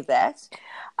see any of that?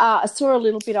 I saw a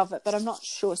little bit of it, but I'm not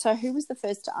sure. So who was the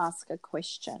first to ask a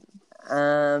question?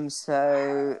 Let's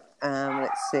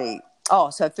see. Oh,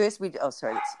 so first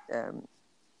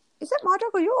Is that my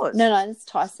dog or yours? No, it's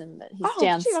Tyson, but he's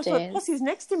downstairs. I thought Possy's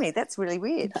next to me. That's really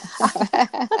weird.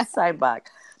 Same bug.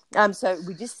 So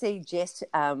we just see Jess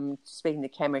speaking to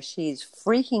camera. She is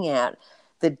freaking out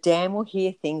that Dan will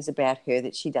hear things about her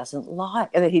that she doesn't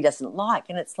like, that he doesn't like,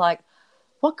 and it's like,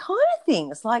 what kind of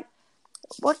things? Like,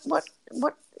 what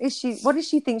is she? What does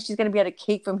she think she's going to be able to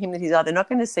keep from him that he's either not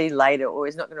going to see later or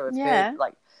is not going to have heard?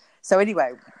 Like, so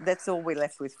anyway, that's all we're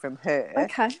left with from her.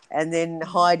 Okay. And then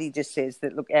Heidi just says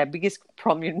that, look, our biggest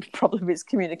problem is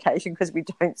communication because we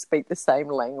don't speak the same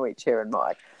language, her and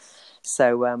Mike.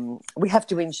 So we have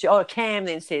to ensure, Cam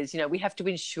then says, we have to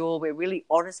ensure we're really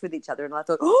honest with each other. And I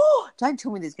thought, don't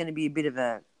tell me there's going to be a bit of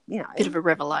a, bit of a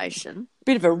revelation.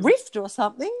 Bit of a rift or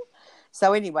something.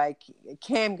 So anyway,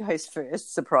 Cam goes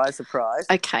first. Surprise, surprise.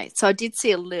 Okay, so I did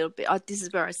see a little bit. This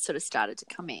is where I sort of started to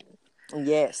come in.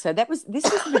 Yeah, so this was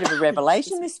a bit of a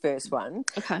revelation, this first one.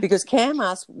 Okay. Because Cam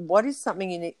asked, what is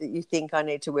something that you think I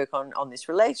need to work on in this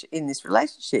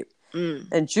relationship? Mm.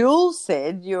 And Jules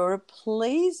said, you're a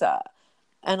pleaser.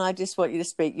 And I just want you to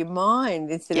speak your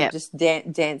mind instead of just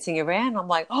dancing around. I'm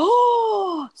like,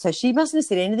 so she mustn't have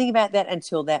said anything about that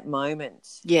until that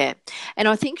moment. Yeah, and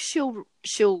I think she'll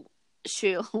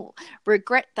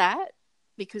regret that,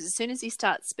 because as soon as he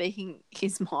starts speaking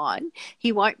his mind,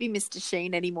 he won't be Mr.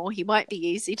 Sheen anymore. He won't be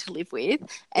easy to live with,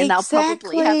 and they'll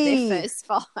probably have their first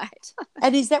fight.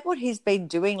 And is that what he's been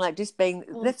doing? Like, just being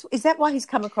is that why he's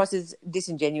come across as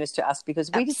disingenuous to us?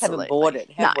 Because we just haven't bought it,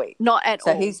 have we? Not at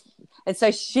all. And so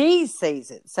she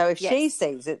sees it. So if she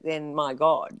sees it, then my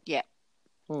God. Yeah.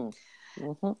 Mm-hmm.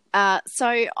 So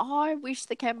I wish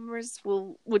the cameras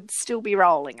would still be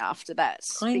rolling after that.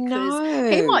 I know.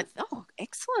 He might,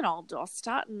 excellent, I'll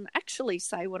start and actually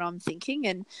say what I'm thinking.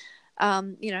 And,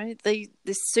 the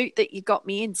suit that you got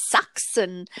me in sucks.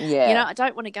 And, I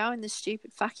don't want to go in the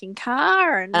stupid fucking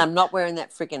car. And I'm not wearing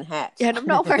that freaking hat. And I'm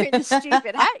not wearing the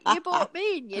stupid hat you bought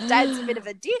me. And your dad's a bit of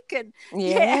a dick. And,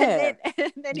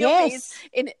 and then he'll be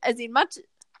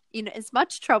in as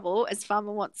much trouble as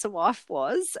Farmer Wants a Wife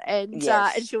was, and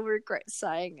she'll regret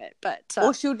saying it. But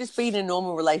or she'll just be in a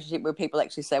normal relationship where people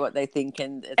actually say what they think,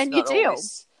 and it's and not you deal.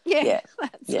 Always... Yeah,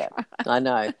 right. I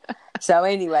know. So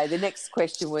anyway, the next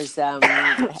question was from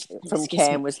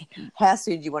Cam was, how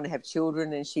soon do you want to have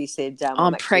children? And she said,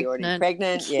 I'm actually already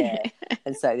pregnant. Yeah.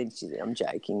 And so then she said, I'm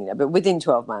joking, but within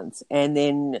 12 months. And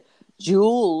then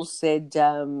Jules said,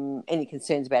 any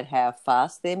concerns about how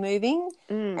fast they're moving?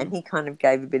 And he kind of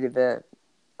gave a bit of a,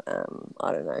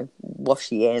 I don't know,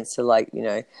 washy answer, like,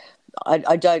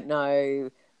 I don't know.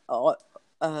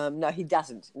 No, he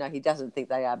doesn't. No, he doesn't think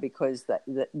they are, because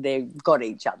they've got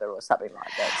each other or something like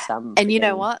that. And you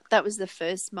know what? That was the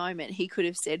first moment he could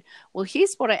have said, well,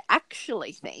 here's what I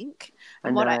actually think.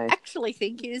 And what I actually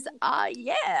think is,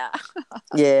 yeah.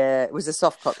 Yeah, it was a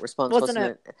soft cock response, wasn't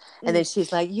it? And then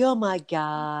she's like, you're my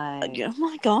guy. Oh,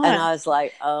 my God. And I was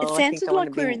like, it sounded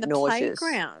like we're in the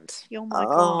playground. You're my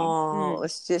God. Oh,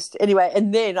 it's just... Anyway,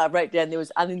 and then I wrote down there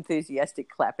was unenthusiastic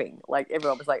clapping. Like,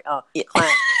 everyone was like, clap,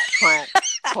 clap.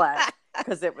 Clap,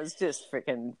 because it was just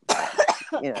freaking,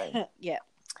 Yeah.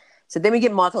 So then we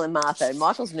get Michael and Martha.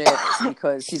 Michael's nervous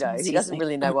because, he doesn't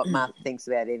really know what Martha thinks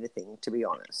about anything, to be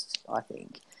honest, I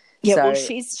think. Yeah, well,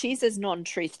 she's as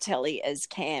non-truth-telly as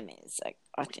Cam is, I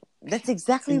think. That's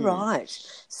exactly right.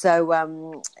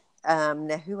 So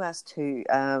now who asked who?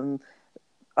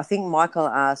 I think Michael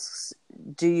asks,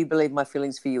 do you believe my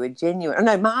feelings for you are genuine? Oh,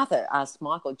 no, Martha asked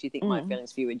Michael, do you think my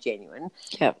feelings for you are genuine?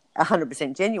 Yeah.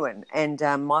 100% genuine. And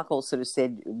Michael sort of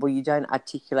said, well, you don't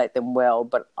articulate them well,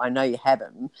 but I know you have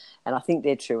them, and I think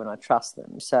they're true and I trust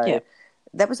them. So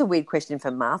that was a weird question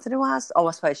for Martha to ask. Oh,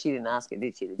 I suppose she didn't ask it,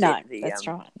 did she? That's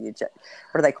right. What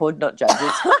are they called? Not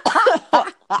judges.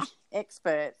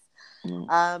 Experts.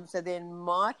 So then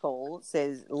Michael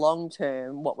says,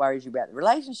 long-term, what worries you about the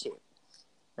relationship?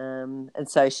 And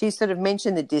so she sort of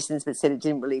mentioned the distance, but said it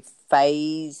didn't really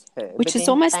faze her. Which is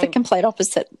almost the complete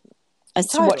opposite as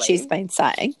to what she's been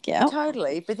saying. Yeah,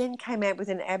 totally. But then came out with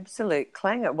an absolute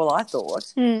clanger. Well, I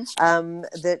thought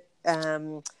that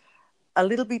a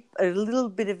little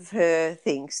bit of her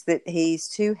thinks that he's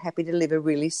too happy to live a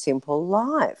really simple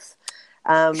life.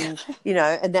 And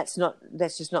that's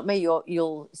just not me.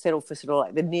 You'll settle for sort of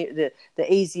like the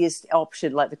easiest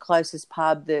option, like the closest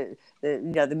pub, the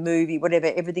movie,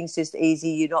 whatever. Everything's just easy.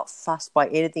 You're not fussed by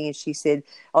anything. And she said,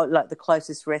 like the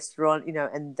closest restaurant,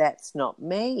 and that's not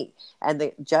me. And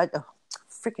the judge,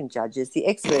 freaking judges, the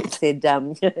expert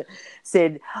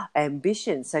said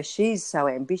ambition. So she's so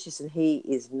ambitious and he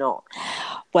is not.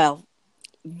 Well,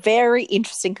 very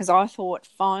interesting because I thought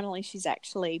finally she's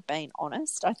actually been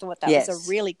honest. I thought that was a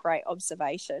really great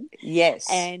observation. Yes.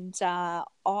 And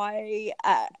I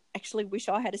actually wish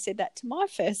I had said that to my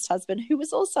first husband, who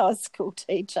was also a school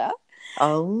teacher.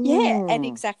 Oh. Yeah, and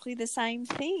exactly the same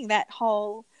thing. That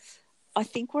whole, I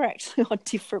think we're actually on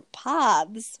different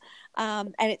paths.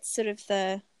 And it's sort of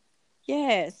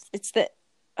it's the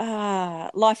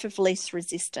life of least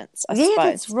resistance, I suppose.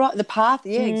 That's right. The path,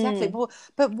 exactly.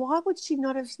 But why would she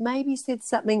not have maybe said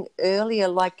something earlier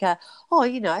like,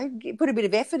 put a bit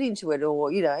of effort into it,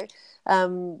 or,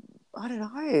 I don't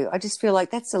know. I just feel like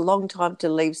that's a long time to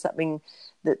leave something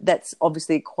that's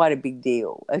obviously quite a big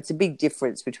deal. It's a big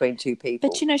difference between two people.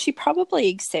 But, she probably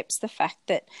accepts the fact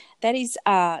that is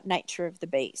nature of the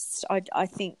beast. I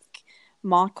think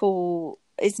Michael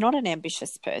is not an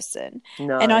ambitious person.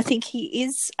 No. And I think he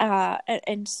is,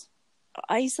 and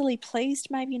easily pleased,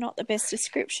 maybe not the best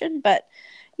description, but,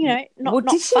 not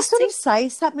did she fussy. sort of say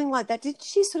something like that? Did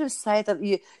she sort of say that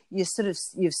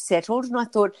you've settled? And I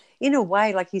thought, in a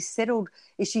way, like he's settled.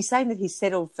 Is she saying that he's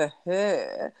settled for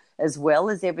her as well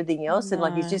as everything else? No. And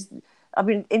like he's just, I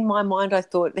mean, in my mind, I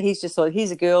thought he's just thought,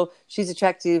 here's a girl, she's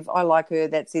attractive, I like her,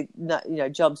 that's it, no,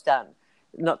 job's done.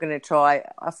 Not going to try.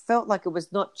 I felt like it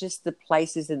was not just the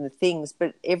places and the things,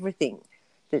 but everything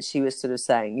that she was sort of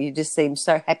saying. You just seem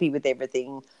so happy with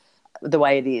everything the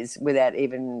way it is without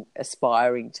even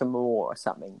aspiring to more or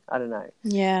something. I don't know.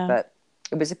 Yeah. But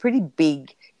it was a pretty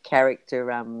big character,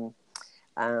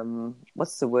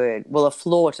 what's the word? Well, a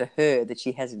flaw to her that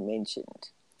she hasn't mentioned.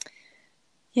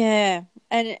 Yeah.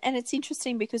 And it's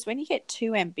interesting because when you get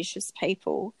two ambitious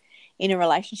people in a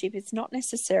relationship, it's not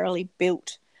necessarily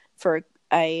built for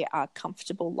a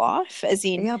comfortable life, as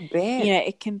in, I bet.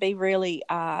 it can be really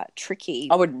tricky.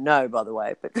 I wouldn't know, by the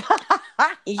way, but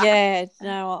yeah,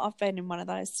 no, I've been in one of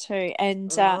those too,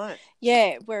 and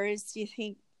right. whereas you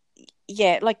think,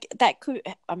 like that could,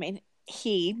 I mean,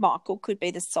 Michael could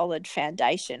be the solid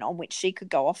foundation on which she could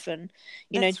go off and,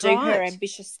 do her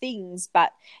ambitious things.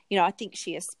 But, I think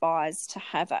she aspires to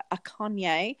have a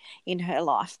Kanye in her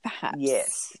life, perhaps.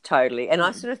 Yes, totally. And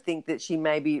I sort of think that she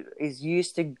maybe is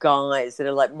used to guys that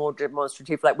are like more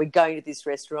demonstrative, like we're going to this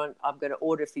restaurant, I'm going to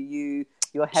order for you,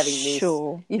 you're having this,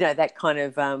 that kind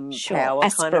of power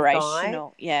kind of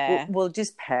guy. Yeah. Well,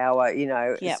 just power,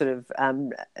 sort of,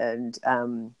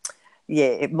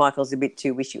 if Michael's a bit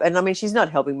too wishy. And, I mean, she's not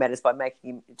helping matters by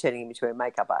turning him into a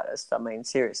makeup artist. I mean,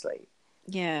 seriously.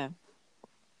 Yeah.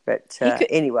 But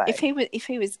anyway. If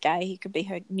he was gay, he could be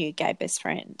her new gay best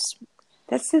friend.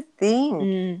 That's the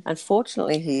thing.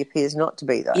 Unfortunately, he appears not to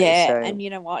be, though. Yeah, so. And you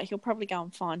know what? He'll probably go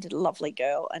and find a lovely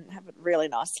girl and have a really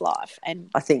nice life. And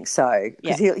I think so,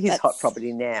 because he's hot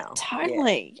property now.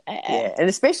 Totally. Yeah, and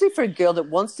especially for a girl that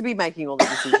wants to be making all the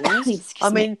decisions.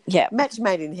 I mean, match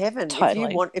made in heaven.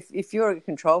 Totally. If you're a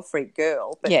control freak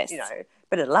girl, but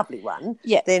but a lovely one,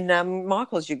 then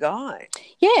Michael's your guy.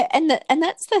 Yeah, and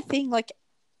that's the thing. Like,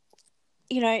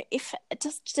 if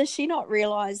does she not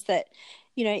realise that,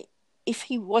 if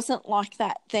he wasn't like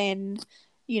that, then,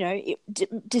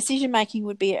 decision making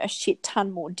would be a shit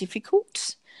ton more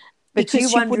difficult because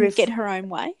she wouldn't get her own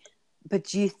way. But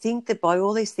do you think that by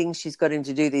all these things she's got him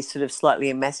to do, these sort of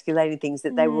slightly emasculating things,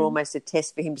 that they were almost a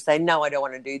test for him to say, no, I don't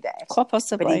want to do that? Quite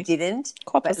possibly. But he didn't.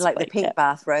 Quite possibly. Like the pink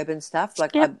bathrobe and stuff.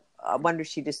 Like, I wonder if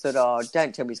she just thought, oh,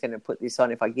 don't tell me he's going to put this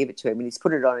on if I give it to him. And he's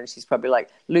put it on and she's probably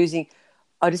like losing.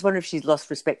 I just wonder if she's lost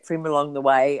respect for him along the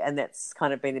way, and that's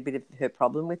kind of been a bit of her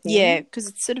problem with him. Yeah, because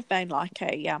it's sort of been like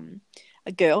a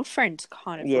girlfriend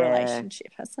kind of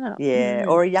relationship, hasn't it? Yeah,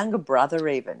 or a younger brother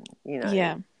even,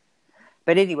 Yeah.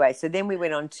 But anyway, so then we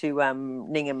went on to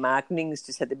Ning and Mark. Ning's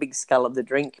just had the big skull of the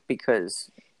drink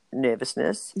because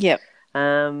nervousness. Yep.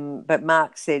 But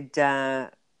Mark said,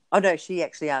 she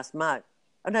actually asked Mark.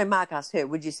 Mark asked her,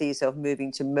 would you see yourself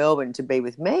moving to Melbourne to be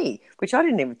with me? Which I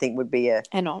didn't even think would be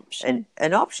an option.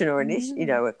 An option or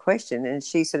a question. And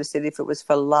she sort of said if it was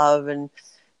for love and,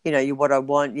 you're what I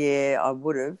want, I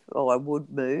would have, or I would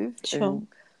move. Sure. And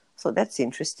I thought that's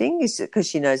interesting. Is it because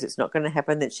she knows it's not going to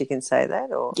happen that she can say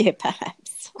that? Or yeah,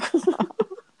 perhaps.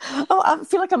 I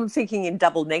feel like I'm thinking in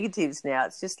double negatives now.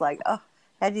 It's just like,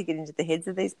 how do you get into the heads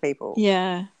of these people?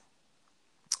 Yeah.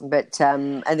 But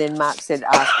and then Mark said,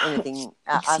 ask me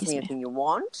anything you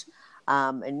want.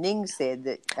 And Ning said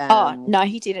that. No,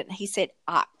 he didn't. He said,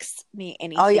 ask me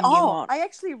anything you want. I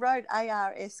actually wrote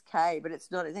ARSK, but it's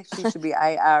not. It actually should be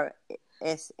ARSX,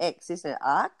 isn't it?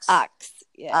 Arcs. Arcs.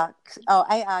 Yeah. Arcs. Oh,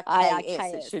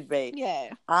 ARKS. It should be.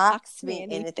 Yeah. Ask me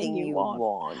anything you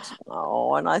want.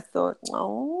 Oh, and I thought,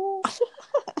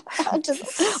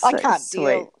 I can't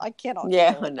deal. I cannot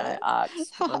deal with I know, that.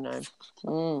 arcs. I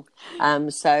know.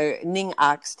 So Ning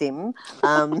asked him,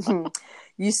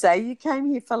 you say you came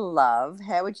here for love.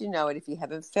 How would you know it if you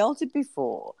haven't felt it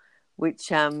before? Which,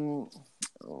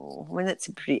 that's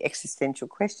a pretty existential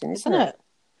question, isn't it?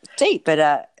 Deep.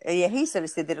 But, he sort of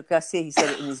said that, look, I see he said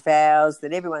it in his vows,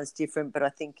 that everyone's different, but I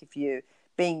think if you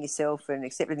being yourself and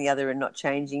accepting the other and not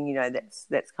changing,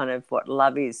 that's kind of what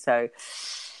love is. So,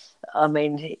 I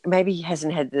mean, maybe he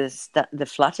hasn't had the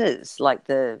flutters, like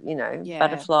the,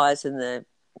 butterflies and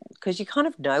because you kind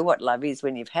of know what love is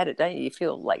when you've had it, don't you? You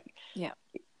feel like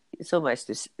it's almost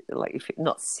just like if you're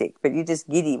not sick, but you're just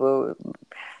giddy. Well,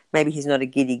 maybe he's not a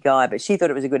giddy guy, but she thought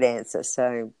it was a good answer.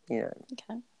 So,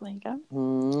 Okay, there you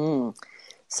go.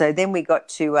 So then we got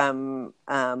to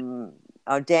Dan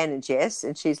and Jess,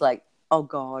 and she's like, oh,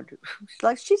 God, she's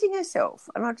like shitting herself.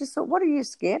 And I just thought, what are you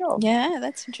scared of? Yeah,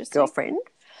 that's interesting. Girlfriend.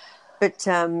 But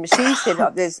she said,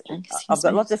 I've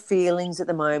got lots of feelings at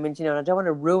the moment, and I don't want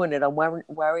to ruin it. I'm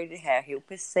worried how he'll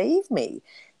perceive me.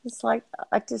 It's like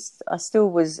I still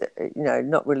was,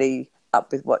 not really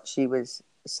up with what she was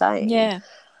saying. Yeah.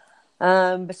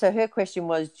 But so her question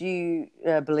was, do you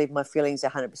believe my feelings are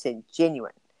 100%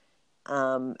 genuine?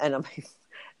 And I mean,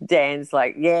 Dan's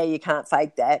like, yeah, you can't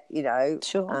fake that,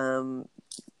 Sure.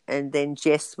 And then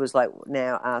Jess was like,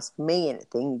 now ask me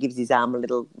anything. He gives his arm a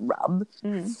little rub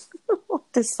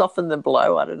to soften the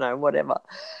blow. I don't know, whatever.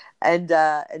 And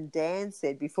Dan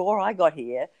said, before I got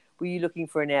here, were you looking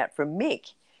for an out from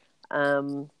Mick?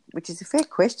 Which is a fair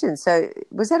question. So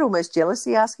was that almost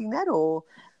jealousy asking that, or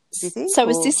do you think? So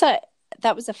was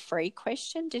that was a free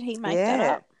question? Did he make that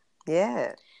up?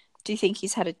 Yeah. Do you think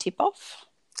he's had a tip-off?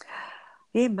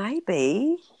 Yeah,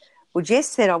 maybe. Well, Jess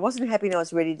said, I wasn't happy and I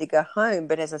was ready to go home,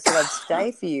 but as I said, I'd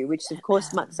stay for you, which of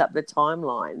course mucks up the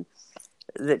timeline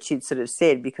that she'd sort of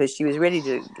said, because she was ready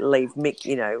to leave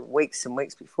Mick, weeks and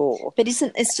weeks before. But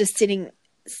isn't this just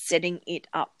setting it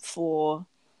up for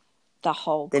the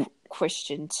whole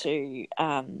question to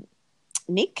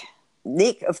Nick?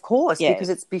 Nick, of course, because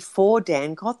it's before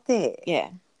Dan got there. Yeah.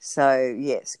 So,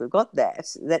 yes, we've got that.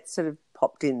 That sort of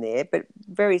popped in there, but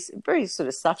very, very sort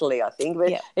of subtly, I think.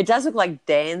 But it does look like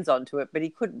Dan's onto it, but he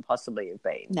couldn't possibly have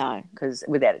been. No. Because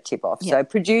without a tip-off. Yeah. So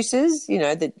producers,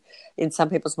 that in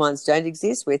some people's minds don't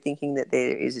exist, we're thinking that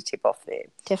there is a tip-off there.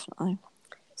 Definitely.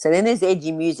 So then there's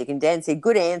edgy music, and Dan said,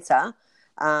 good answer,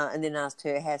 and then asked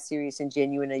her, how serious and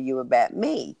genuine are you about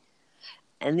me?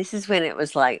 And this is when it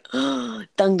was like, oh,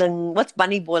 dung, dung, what's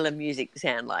bunny boiler music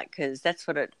sound like? Because that's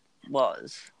what it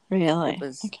was. Really? It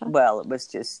was, well, it was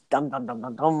just dum, dum, dum,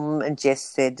 dum, dum. And Jess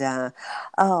said,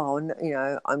 I'm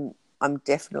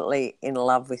definitely in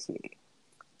love with you.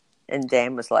 And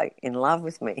Dan was like, in love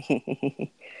with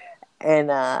me.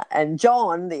 And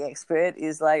John, the expert,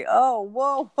 is like, oh,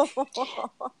 whoa.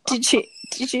 Did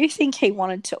you think he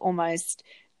wanted to almost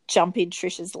jump in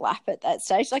Trish's lap at that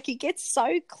stage? Like, he gets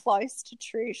so close to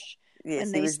Trish. Yes,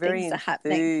 and he was very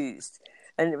enthused.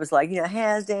 And it was like,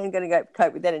 how's Dan going to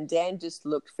cope with that? And Dan just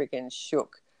looked freaking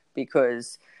shook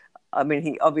because, I mean,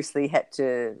 he obviously had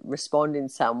to respond in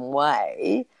some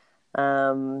way.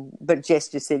 But Jess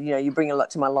just said, you bring a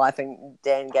lot to my life. And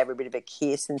Dan gave her a bit of a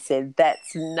kiss and said,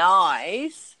 that's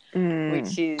nice.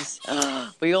 Which is,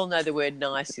 we all know the word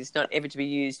nice is not ever to be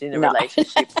used in a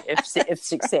relationship of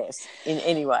success in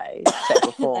any way, shape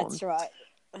or form. That's right.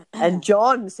 And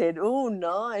John said, oh,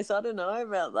 nice, I don't know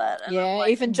about that. And yeah,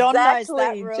 like, even John knows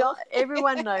that rule. John,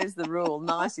 everyone knows the rule.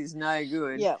 Nice is no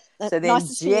good. Yeah, so then nice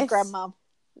to see your grandmum.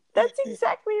 That's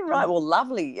exactly right. Well,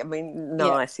 lovely. I mean,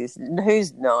 nice is,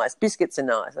 who's nice? Biscuits are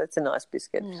nice. That's a nice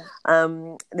biscuit.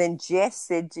 Then Jess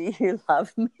said, do you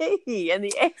love me? And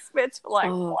the experts were like,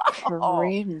 wow.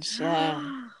 Cringe,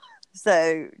 yeah.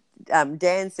 So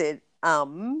Dan said,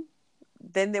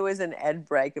 Then there was an ad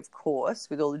break, of course,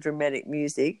 with all the dramatic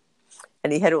music,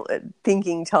 and he had all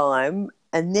thinking time.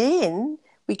 And then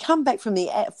we come back from the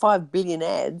 5 billion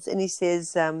ads, and he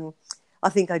says, I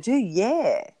think I do,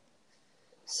 yeah.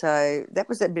 So that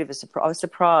was a bit of a surprise. I was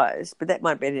surprised, but that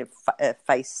might be a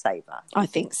face saver. I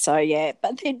think so, yeah.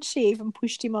 But then she even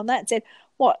pushed him on that and said,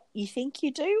 what, you think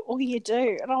you do or you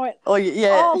do? And I went,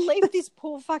 leave this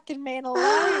poor fucking man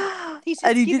alone. He's just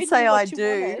and he did say, I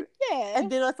do. Wanted. Yeah. And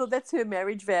then I thought, that's her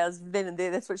marriage vows then and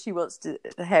there. That's what she wants to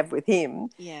have with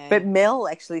him. Yeah. But Mel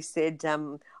actually said,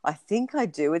 I think I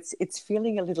do. It's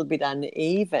feeling a little bit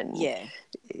uneven. Yeah.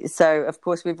 So, of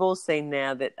course, we've all seen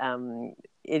now that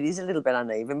it is a little bit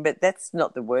uneven, but that's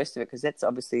not the worst of it because that's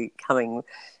obviously coming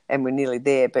and we're nearly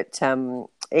there. But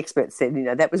experts said,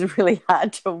 that was really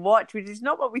hard to watch, which is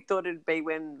not what we thought it would be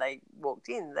when they walked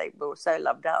in. They were so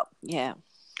loved up. Yeah.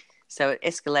 So it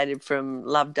escalated from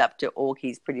loved up to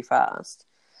orkies pretty fast.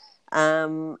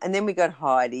 And then we got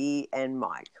Heidi and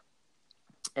Mike.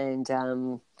 And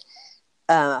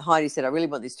Heidi said, I really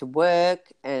want this to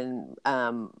work. And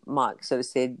Mike sort of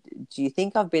said, do you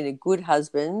think I've been a good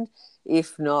husband?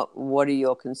 If not, what are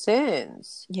your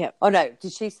concerns? Yeah. Oh, no.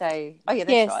 Did she say? Oh, yeah,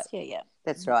 that's right. Yeah.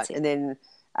 That's right. And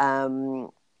then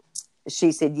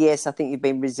she said, yes, I think you've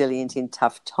been resilient in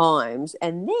tough times.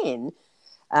 And then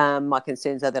my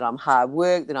concerns are that I'm hard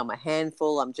work, that I'm a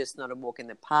handful, I'm just not a walk in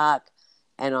the park,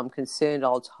 and I'm concerned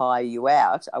I'll tire you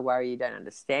out. I worry you don't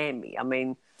understand me. I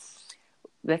mean,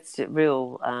 that's a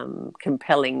real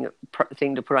compelling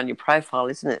thing to put on your profile,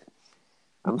 isn't it?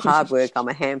 I'm hard work, I'm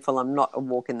a handful, I'm not a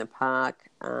walk in the park,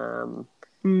 and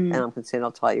I'm concerned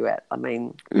I'll tire you out. I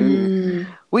mean,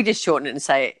 we just shorten it and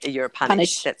say you're a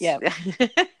punish. Yeah.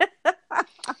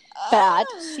 But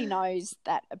she knows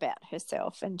that about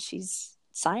herself and she's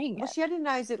saying it. Well, she only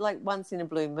knows it like once in a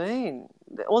blue moon.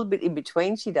 All the bit in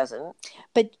between she doesn't.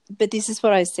 But this is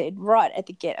what I said right at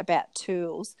the get about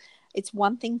tools. It's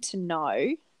one thing to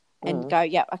know and go,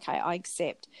 yeah, okay, I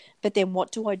accept. But then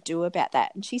what do I do about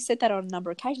that? And she said that on a number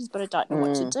of occasions, but I don't know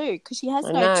what to do because she has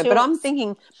no tools. But I'm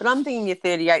thinking you're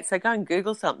 38, so go and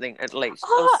Google something at least,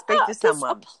 or speak to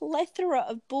someone. There's a plethora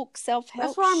of books, self-help.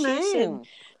 That's what I mean. And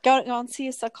go and see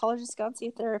a psychologist, go and see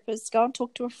a therapist, go and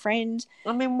talk to a friend.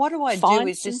 I mean, what do I do?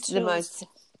 It's just the most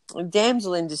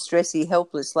damsel in distressy,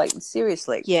 helpless. Like,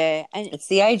 seriously. Yeah. And it's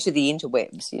the age of the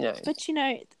interwebs, you know. But, you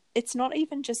know, it's not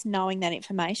even just knowing that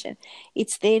information.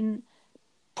 It's then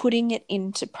putting it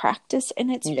into practice,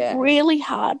 and it's really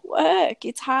hard work.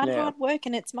 It's hard work,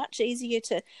 and it's much easier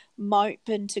to mope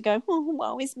and to go, oh,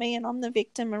 woe is me, and I'm the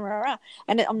victim.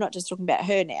 And I'm not just talking about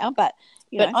her now, but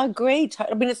you know. I agree.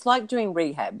 I mean, it's like doing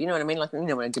rehab. You know what I mean? Like, you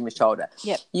know, when I do my shoulder,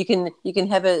 yep. you can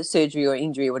have a surgery or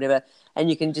injury or whatever, and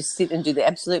you can just sit and do the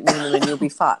absolute minimum, and you'll be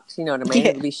fucked. You know what I mean?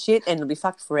 It'll be shit, and it'll be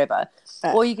fucked forever.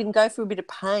 Or you can go through a bit of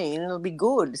pain, and it'll be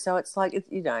good. So it's like,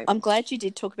 you know. I'm glad you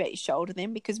did talk about your shoulder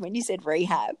then, because when you said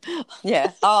rehab,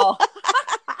 oh.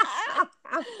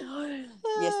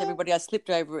 Yes, everybody. I slipped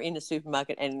over in a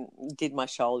supermarket and did my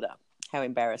shoulder. How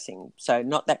embarrassing! So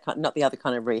not the other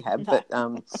kind of rehab, but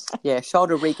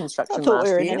shoulder reconstruction. I thought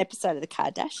we were in an episode of the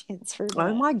Kardashians. For a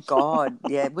minute. Oh my god!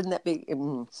 Yeah, wouldn't that be?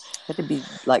 That'd be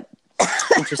like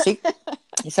interesting.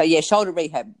 So shoulder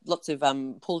rehab, lots of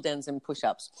pull downs and push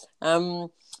ups. So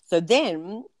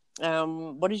then,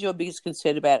 what is your biggest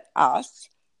concern about us?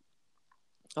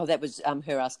 Oh, that was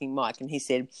her asking Mike, and he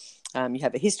said, you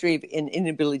have a history of an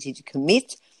inability to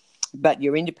commit, but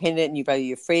you're independent and you value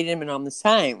your freedom, and I'm the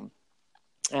same.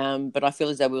 But I feel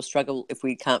as though we'll struggle if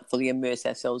we can't fully immerse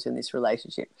ourselves in this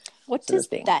relationship. What does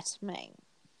that mean?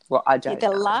 Well, I don't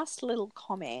know. The last little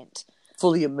comment.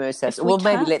 Fully immerse ourselves. Well,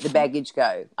 maybe let the baggage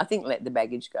go. I think let the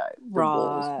baggage go.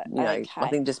 Right. Okay. I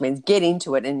think it just means get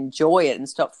into it and enjoy it and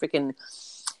stop freaking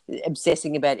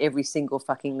obsessing about every single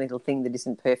fucking little thing that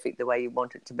isn't perfect the way you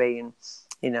want it to be, and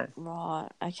you know. Right.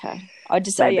 Okay. I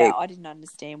just say I didn't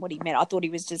understand what he meant. I thought he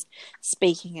was just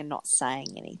speaking and not saying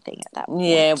anything at that point.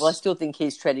 Yeah. Well, I still think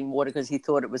he's treading water because he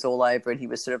thought it was all over, and he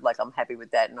was sort of like, I'm happy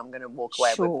with that, and I'm going to walk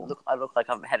away. Sure. But I look like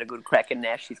I've had a good crack, and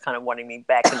now she's kind of wanting me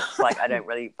back, and it's like I'm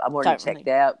already checked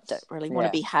out. Don't really want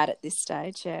to be had at this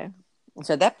stage. Yeah.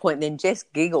 So at that point, then Jess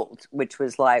giggled, which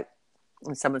was like.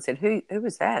 And someone said, who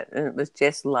was that? And it was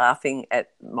Jess laughing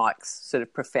at Mike's sort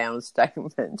of profound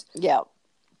statement. Yeah.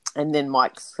 And then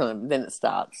Mike's then it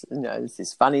starts, you know, is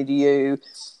this funny to you?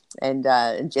 And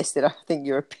Jess said, I think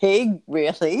you're a pig,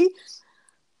 really.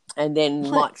 And then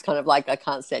Mike's kind of like, I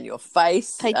can't stand your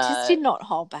face. They just did not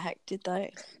hold back, did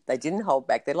they? They didn't hold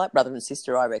back. They're like brother and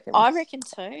sister, I reckon. I reckon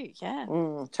too, yeah.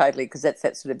 Totally, because that's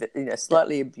that sort of, you know,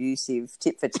 slightly abusive,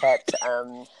 tit for tat,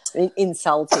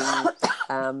 insulting.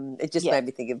 It just made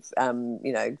me think of,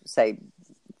 you know, say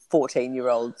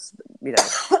 14-year-olds, you know,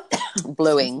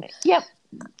 bluing. Yep.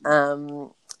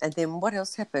 And then what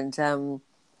else happened? I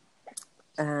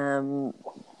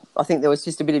think there was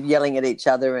just a bit of yelling at each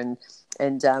other, and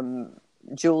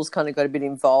Jules kind of got a bit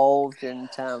involved, and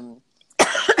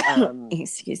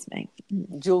excuse me,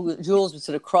 Jules was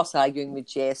sort of cross arguing with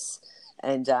Jess,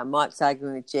 and Mike's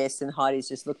arguing with Jess, and Heidi's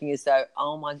just looking as though,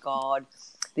 oh my god,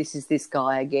 this is this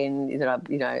guy again that I,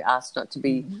 you know, asked not to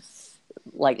be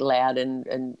like loud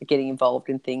and getting involved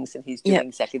in things, and he's doing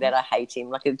exactly that. I hate him.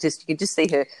 Like, it just, you can just see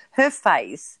her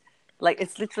face, like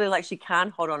it's literally like she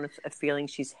can't hold on a feeling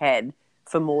she's had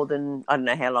for more than I don't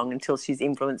know how long, until she's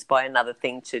influenced by another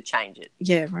thing to change it.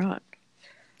 Yeah, right.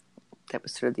 That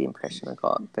was sort of the impression I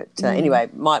got. But anyway,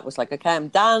 Mike was like, okay, I'm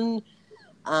done.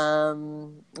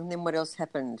 And then what else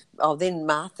happened? Oh, then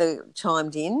Martha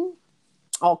chimed in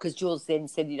Oh, because Jules then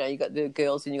said, you know, you got the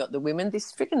girls and you got the women.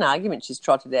 This freaking argument she's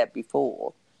trotted out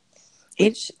before,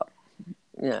 which,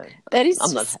 you know, that is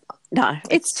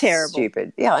it's terrible.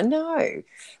 Stupid. Yeah, I know.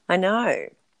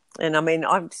 And I mean,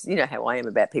 you know how I am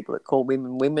about people that call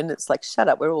women women. It's like, shut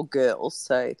up, we're all girls.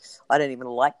 So I don't even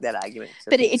like that argument.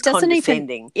 But it doesn't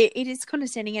even. It is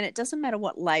condescending, and it doesn't matter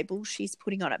what label she's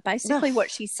putting on it. Basically,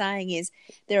 what she's saying is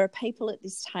there are people at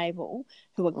this table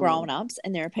who are grown-ups,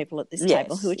 and there are people at this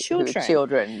table who are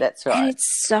children. That's right. And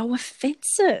it's so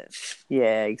offensive.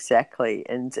 Yeah, exactly.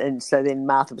 And so then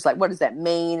Martha was like, what does that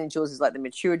mean? And Jules is like, the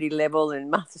maturity level.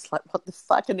 And Martha's like, what the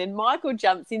fuck? And then Michael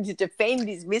jumps in to defend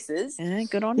his missus. Yeah,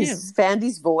 good on him. He's found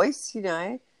his voice, you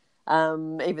know,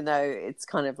 even though it's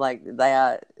kind of like they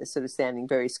are sort of sounding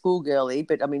very schoolgirly.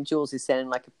 But, I mean, Jules is sounding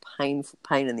like a pain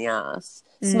in the ass.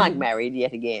 Smug married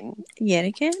yet again.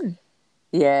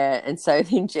 Yeah, and so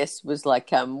then Jess was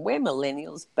like, we're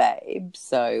millennials, babe.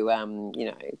 So, you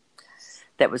know,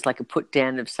 that was like a put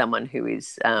down of someone who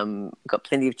is got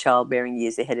plenty of childbearing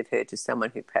years ahead of her to someone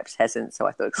who perhaps hasn't. So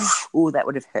I thought, oh, that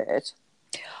would have hurt.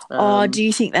 Do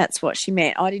you think that's what she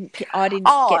meant? I didn't get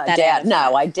that out.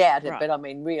 No, I doubt it. Right. But I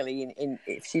mean, really,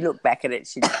 if she looked back at it,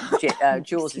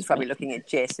 Jules is probably looking at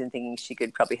Jess and thinking she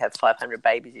could probably have 500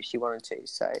 babies if she wanted to.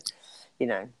 So, you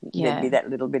know, there'd be that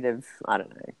little bit of, I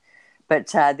don't know. But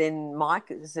then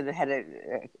Mike sort of had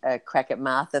a crack at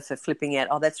Martha for flipping out.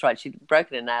 Oh, that's right, she'd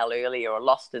broken a nail earlier or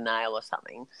lost a nail or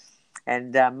something.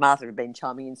 And Martha had been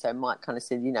chiming in, so Mike kind of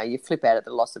said, you know, you flip out at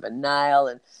the loss of a nail.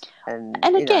 And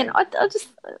again, I just,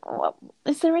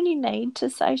 is there any need to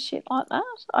say shit like that?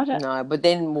 I don't know. But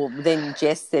then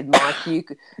Jess said,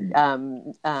 Mike,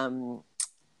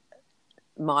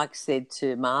 Mike said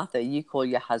to Martha, you call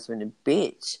your husband a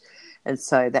bitch. And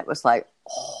so that was like,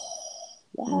 oh,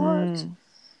 what?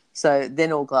 So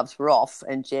then all gloves were off,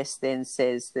 and Jess then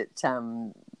says that,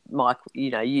 Mike, you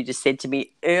know, you just said to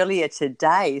me earlier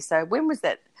today. So when was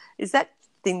that? Is that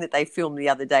thing that they filmed the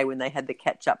other day when they had the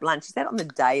catch-up lunch? Is that on the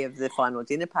day of the final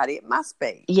dinner party? It must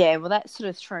be. Yeah, well, that sort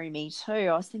of threw me too.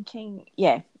 I was thinking,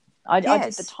 I did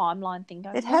the timeline thing.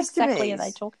 What exactly are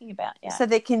they talking about? Yeah. So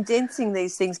they're condensing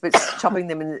these things but chopping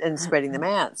them and spreading them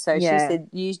out. So she said,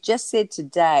 you just said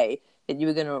today that you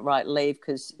were going to write leave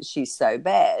because she's so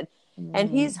bad. And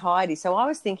here's Heidi. So I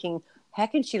was thinking, how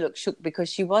can she look shook? Because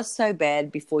she was so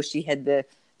bad before she had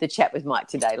the chat with Mike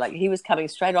today. Like, he was coming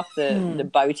straight off the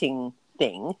boating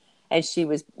thing, and she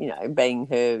was, you know, being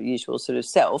her usual sort of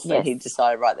self. Yes. And he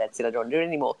decided, right, that's it, I don't want to do it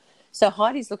anymore. So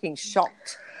Heidi's looking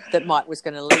shocked that Mike was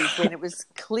going to leave when it was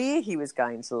clear he was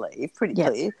going to leave, pretty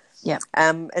clear. Yeah.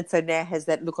 And so now has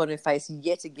that look on her face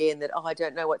yet again that, I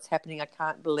don't know what's happening. I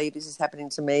can't believe this is happening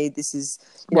to me. This is,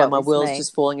 you know, my world's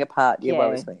just falling apart. Yeah,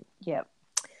 woe is me. Yeah.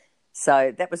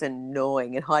 So that was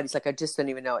annoying. And Heidi's like, I just don't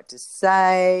even know what to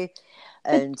say.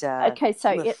 And okay,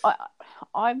 so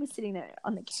I was sitting there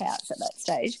on the couch at that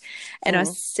stage, and I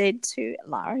said to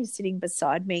Lara, who's sitting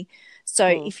beside me, so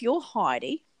if you're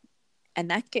Heidi and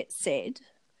that gets said,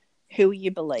 who are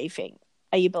you believing?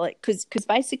 Are you because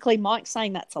basically Mike's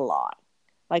saying that's a lie,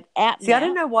 like out. See, I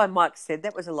don't know why Mike said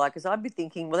that was a lie, because I'd be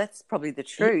thinking, well, that's probably the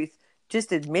truth.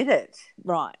 Just admit it,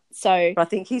 right? So but I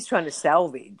think he's trying to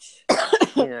salvage,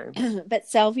 you know. But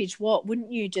salvage what?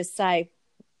 Wouldn't you just say,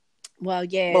 well,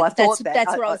 yeah, well, that's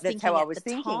where I was thinking at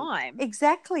the time.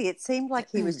 Exactly. It seemed like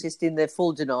he was just in the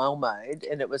full denial mode,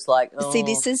 and it was like, oh. See,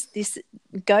 this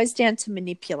goes down to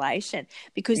manipulation,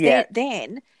 because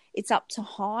then it's up to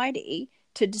Heidi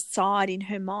to decide in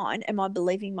her mind, am I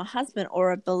believing my husband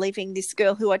or am I believing this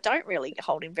girl who I don't really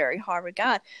hold in very high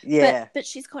regard? Yeah. But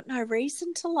she's got no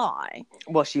reason to lie.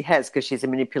 Well, she has, because she's a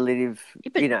manipulative,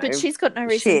 But she's got no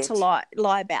reason to lie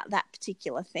about that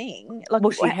particular thing. Like,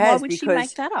 well, she has, why would she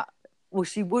make that up? Well,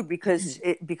 she would,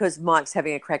 because Mike's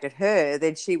having a crack at her,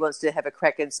 then she wants to have a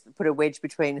crack and put a wedge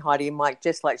between Heidi and Mike,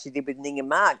 just like she did with Ning and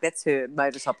Mark. That's her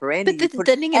modus operandi. But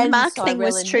the Ning and Mark thing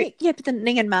was true. Yeah, but the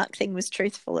Ning and Mark thing was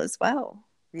truthful as well.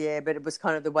 Yeah, but it was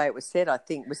kind of the way it was said, I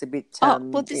think, was a bit...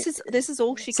 well, this is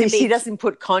all she can be... she doesn't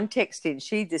put context in.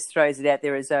 She just throws it out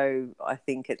there as though, I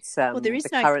think it's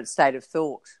current state of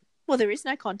thought. Well, there is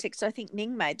no context. I think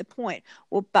Ning made the point.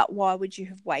 Well, but why would you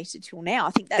have waited till now? I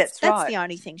think that's right. The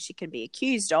only thing she can be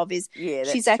accused of is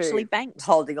she's actually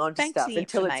holding on to stuff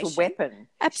until it's a weapon.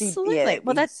 Absolutely.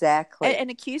 Well, exactly.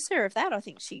 And accuse her of that. I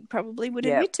think she probably would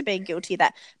admit to being guilty of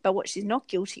that. But what she's not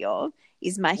guilty of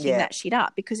is making that shit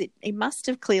up, because it must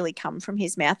have clearly come from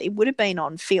his mouth. It would have been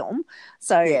on film.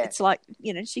 So it's like,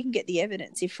 you know, she can get the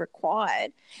evidence if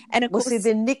required. And of course... see,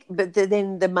 then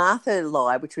the Martha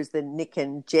lie, which was the Nick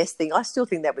and Jess thing, I still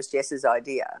think that was Jess's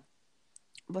idea.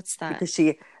 What's that? Because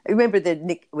she, remember the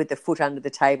Nick with the foot under the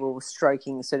table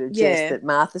stroking sort of Jess that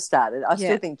Martha started. I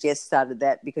still think Jess started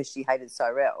that because she hated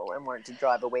Cyrell and wanted to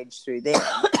drive a wedge through them.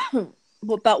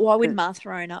 Well, but why would Martha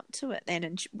own up to it then?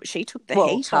 And she took the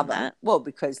heat on that. Well,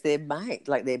 because they're mate,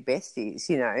 like they're besties,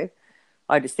 you know.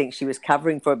 I just think she was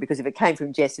covering for it because if it came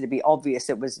from Jess, it'd be obvious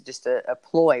it was just a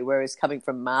ploy. Whereas coming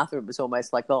from Martha, it was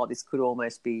almost like, oh, this could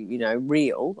almost be, you know,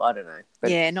 real. I don't know.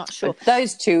 But, not sure. But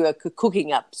those two are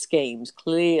cooking up schemes,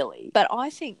 clearly. But I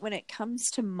think when it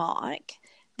comes to Mike,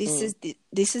 this is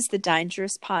the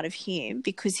dangerous part of him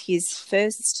because his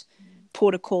first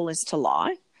port of call is to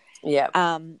lie.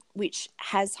 Yeah. Which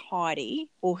has Heidi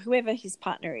or whoever his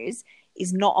partner is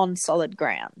not on solid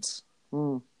ground.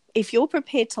 Mm. If you're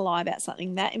prepared to lie about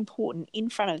something that important in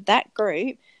front of that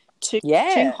group to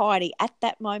Heidi at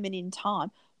that moment in time,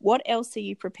 what else are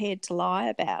you prepared to lie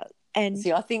about? And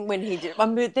see, I think when he did,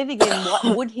 then again,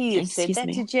 what would he have said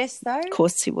that to Jess though? Of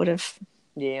course, he would have.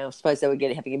 Yeah, I suppose they were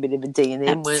having a bit of a D&M,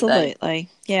 weren't they? Absolutely,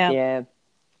 yeah. Yeah.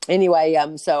 Anyway,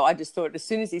 so I just thought as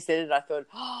soon as he said it, I thought,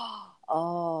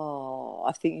 oh,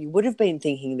 I think you would have been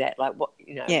thinking that, like, what,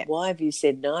 you know, why have you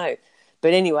said no?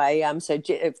 But anyway, so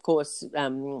of course,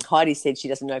 Heidi said she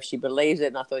doesn't know if she believes it,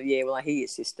 and I thought, yeah, well, I hear your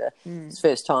sister. It's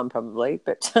first time probably,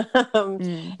 but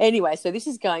anyway, so this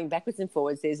is going backwards and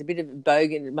forwards. There's a bit of a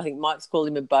bogan. I think Mike's called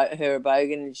him her a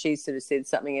bogan, and she sort of said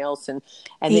something else, and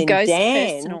he then goes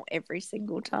Dan, personal every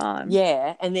single time.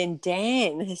 Yeah, and then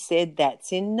Dan has said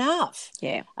that's enough.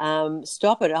 Yeah,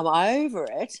 stop it. I'm over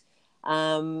it.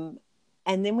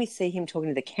 And then we see him talking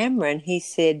to the camera, and he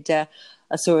said,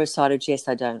 I saw a side of Jess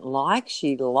I don't like.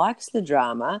 She likes the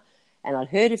drama, and I'd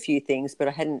heard a few things, but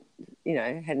I hadn't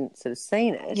sort of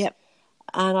seen it. Yep.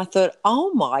 And I thought,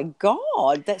 oh, my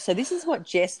God. So this is what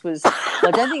Jess was –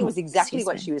 I don't think it was exactly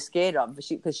what she was scared of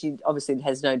because she obviously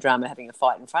has no drama having a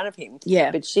fight in front of him.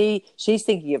 Yeah. But she's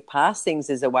thinking of past things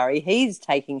as a worry. He's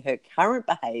taking her current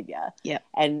behaviour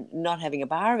and not having a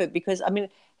bar of it because, I mean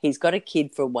 – he's got a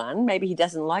kid for one. Maybe he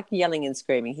doesn't like yelling and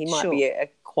screaming. He might be a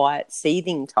quiet,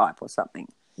 seething type or something.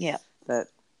 Yeah. But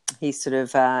he sort of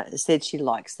said she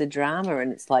likes the drama,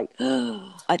 and it's like...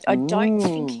 I don't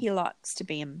think he likes to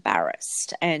be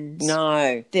embarrassed. And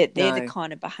they're the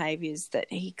kind of behaviours that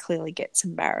he clearly gets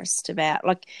embarrassed about.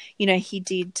 Like, you know, he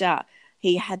did...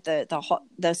 he had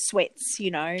the sweats,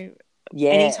 you know...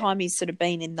 Yeah. Anytime he's sort of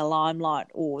been in the limelight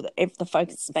or if the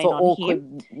focus has been on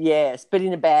him. Yes, but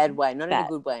in a bad way, not in a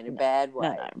good way, in a bad way.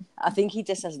 No. I think he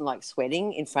just doesn't like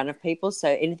sweating in front of people. So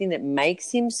anything that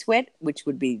makes him sweat, which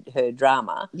would be her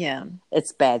drama,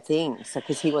 it's bad things. So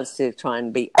because he wants to try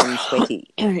and be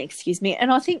unsweaty. Excuse me.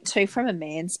 And I think too, from a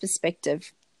man's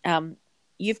perspective,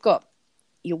 you've got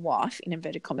your wife, in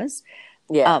inverted commas,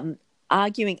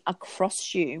 arguing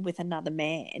across you with another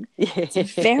man. It's a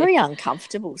very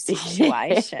uncomfortable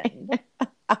situation.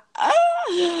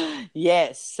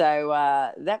 Yes,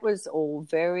 so that was all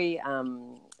very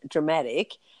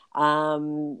dramatic.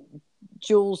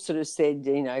 Jules sort of said,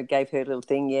 you know, gave her little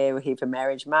thing, we're here for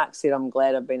marriage. Mark said, I'm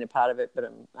glad I've been a part of it, but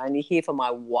I'm only here for my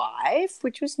wife,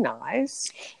 which was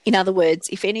nice. In other words,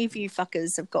 if any of you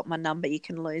fuckers have got my number, you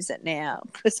can lose it now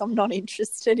because I'm not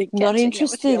interested in Not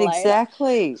interested,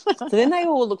 exactly. So then they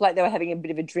all looked like they were having a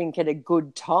bit of a drink at a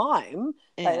good time.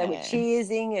 Like they were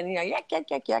cheersing and, you know, yak,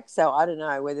 yak, yak, yak. So I don't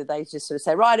know whether they just sort of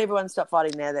say, right, everyone stop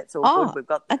fighting now. That's all good. We've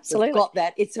got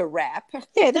that. It's a wrap.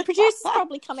 Yeah, the producers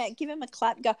probably come out, give him a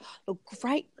clap, go, look,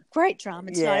 great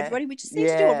drama tonight, everybody. We just need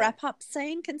to do a wrap-up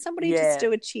scene. Can somebody just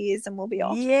do a cheers and we'll be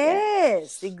off?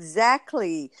 Yes,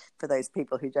 exactly. For those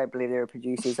people who don't believe there are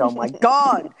producers, oh, my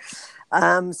God.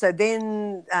 So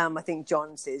then I think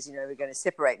John says, you know, we're going to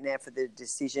separate now for the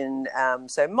decision.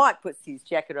 So Mike puts his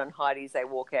jacket on Heidi as they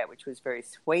walk out, which was very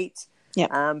sweet.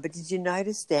 Yeah. But did you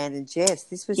notice Dan and Jess?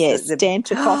 This was Dan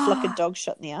took off like a dog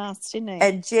shot in the arse, didn't he?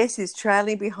 And Jess is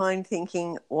trailing behind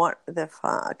thinking, what the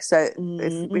fuck? So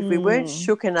if we weren't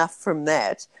shook enough from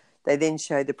that, they then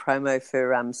showed the promo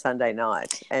for Sunday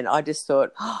night. And I just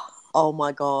thought, oh,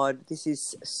 my God, this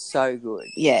is so good.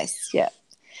 Yes, yeah.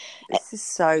 This is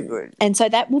so good. And so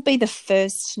that will be the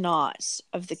first night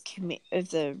of the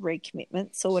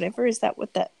recommitments or whatever. Is that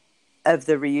what that... Of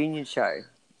the reunion show.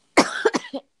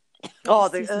 There'll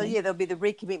be the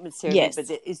recommitment ceremony. Yes.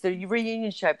 But is the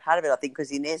reunion show part of it, I think,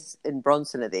 because Inez and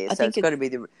Bronson are there. So it's got to be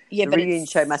the reunion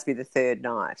show must be the third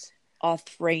night. Oh,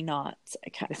 3 nights.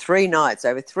 Okay. 3 nights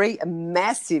over 3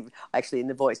 massive, actually in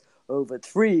the voice, over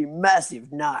 3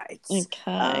 massive nights.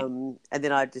 Okay. And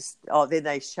then then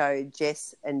they showed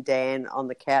Jess and Dan on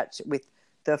the couch with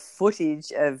the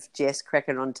footage of Jess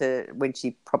cracking onto when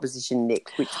she propositioned Nick,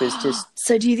 which was just...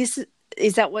 So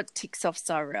is that what ticks off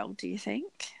Cyrell, do you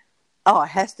think? Oh, it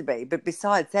has to be. But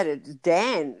besides that,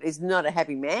 Dan is not a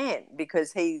happy man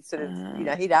because he sort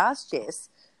of, he'd asked Jess,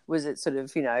 was it sort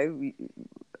of,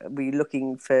 were you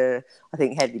looking for, I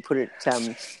think, how did you put it,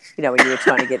 when you were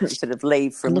trying to get sort of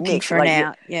leave from looking Nick. For an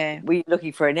out, yeah. Were you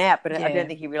looking for an out? But I don't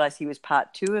think he realised he was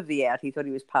part 2 of the out. He thought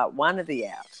he was part 1 of the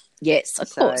out. Yes,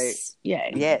 of course. Yeah.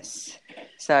 Yes.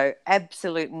 So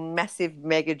absolute massive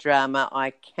mega drama.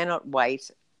 I cannot wait.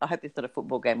 I hope there's not a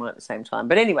football game on at the same time.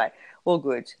 But anyway, all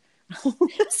good.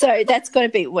 So that's got to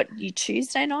be you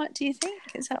Tuesday night, do you think?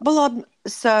 Is that... Well,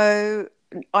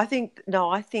 I think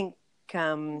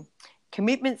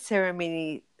commitment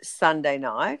ceremony Sunday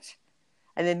night,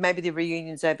 and then maybe the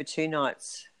reunion's over 2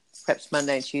 nights, perhaps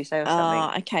Monday and Tuesday or something.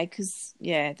 Oh, okay, because,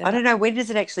 I don't know, when does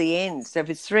it actually end? So if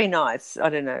it's 3 nights, I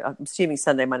don't know. I'm assuming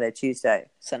Sunday, Monday, Tuesday.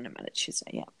 Sunday, Monday,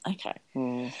 Tuesday, yeah. Okay.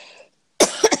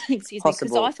 Excuse Possible. me,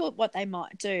 because I thought what they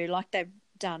might do, like they've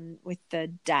done with the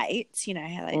dates,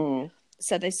 how they...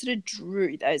 So they sort of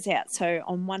drew those out. So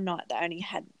on one night they only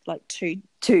had like two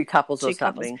couples or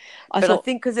something. I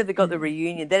think because they've got the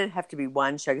reunion, that'd have to be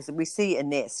one show. Because we see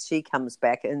Ines, she comes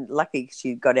back, and lucky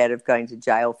she got out of going to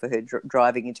jail for her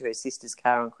driving into her sister's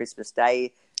car on Christmas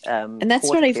Day. And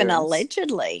that's not even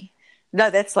allegedly. No,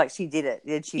 that's like she did it.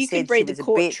 And she said she was a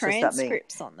bitch or something.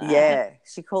 On that. Yeah,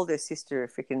 she called her sister a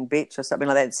freaking bitch or something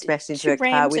like that and smashed into her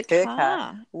car with her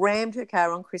car. Rammed her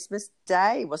car on Christmas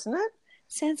Day, wasn't it?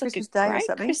 Sounds like Christmas a Day great or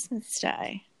something. Christmas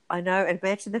Day. I know. And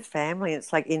imagine the family.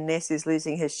 It's like Ines is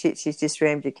losing her shit. She's just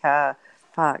rammed your car.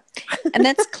 Fuck. And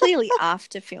that's clearly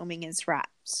after filming is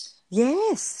wrapped.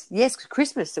 Yes.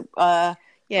 Christmas. Yeah. Oh,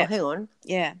 hang on.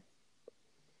 Yeah.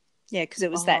 Yeah, because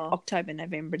it was that October,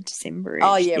 November, December.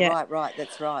 Oh, yeah, right.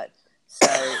 That's right. So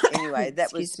anyway,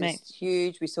 that was just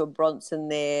huge. We saw Bronson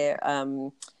there.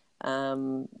 And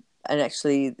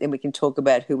actually, then we can talk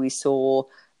about who we saw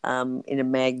in a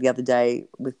mag the other day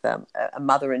with a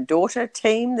mother and daughter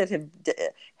team that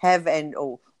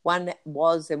one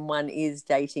was and one is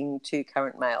dating 2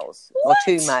 current males. What?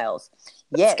 Or 2 males.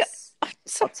 Yes.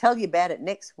 I'll tell you about it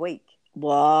next week.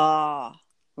 Wow.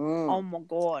 Oh my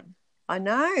God. I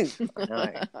know.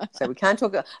 So we can't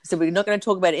talk. So we're not going to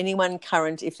talk about anyone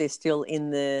current if they're still in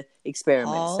the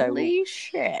experiment. Holy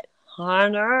shit. I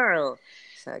know.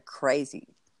 So crazy.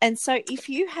 And so if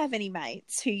you have any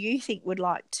mates who you think would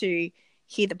like to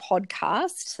hear the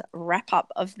podcast wrap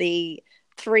up of the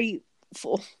 3-4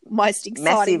 most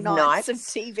exciting nights of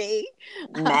TV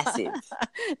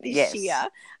this year,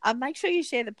 make sure you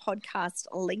share the podcast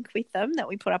link with them that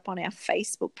we put up on our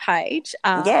Facebook page.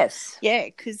 Yes. Yeah,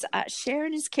 because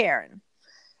Sharon is Karen.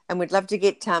 And we'd love to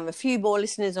get a few more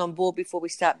listeners on board before we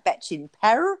start batching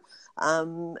power.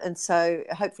 And so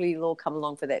hopefully you'll all come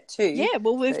along for that too. Yeah,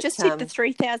 well, we've just hit the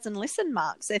 3,000 listen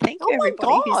mark. So thank you,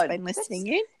 everybody who's been listening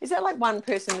in. Is that like one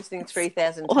person listening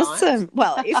 3,000 times? Awesome.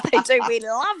 Well, if they do, we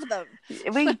love them.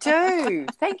 We do.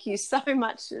 Thank you so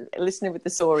much, listener with the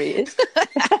sore ears.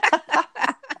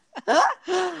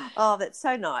 Oh, that's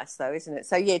so nice though, isn't it?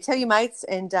 So yeah, tell your mates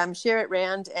and share it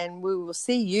round, and we will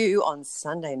see you on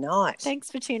Sunday night. Thanks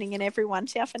for tuning in, everyone.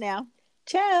 Ciao for now.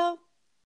 Ciao.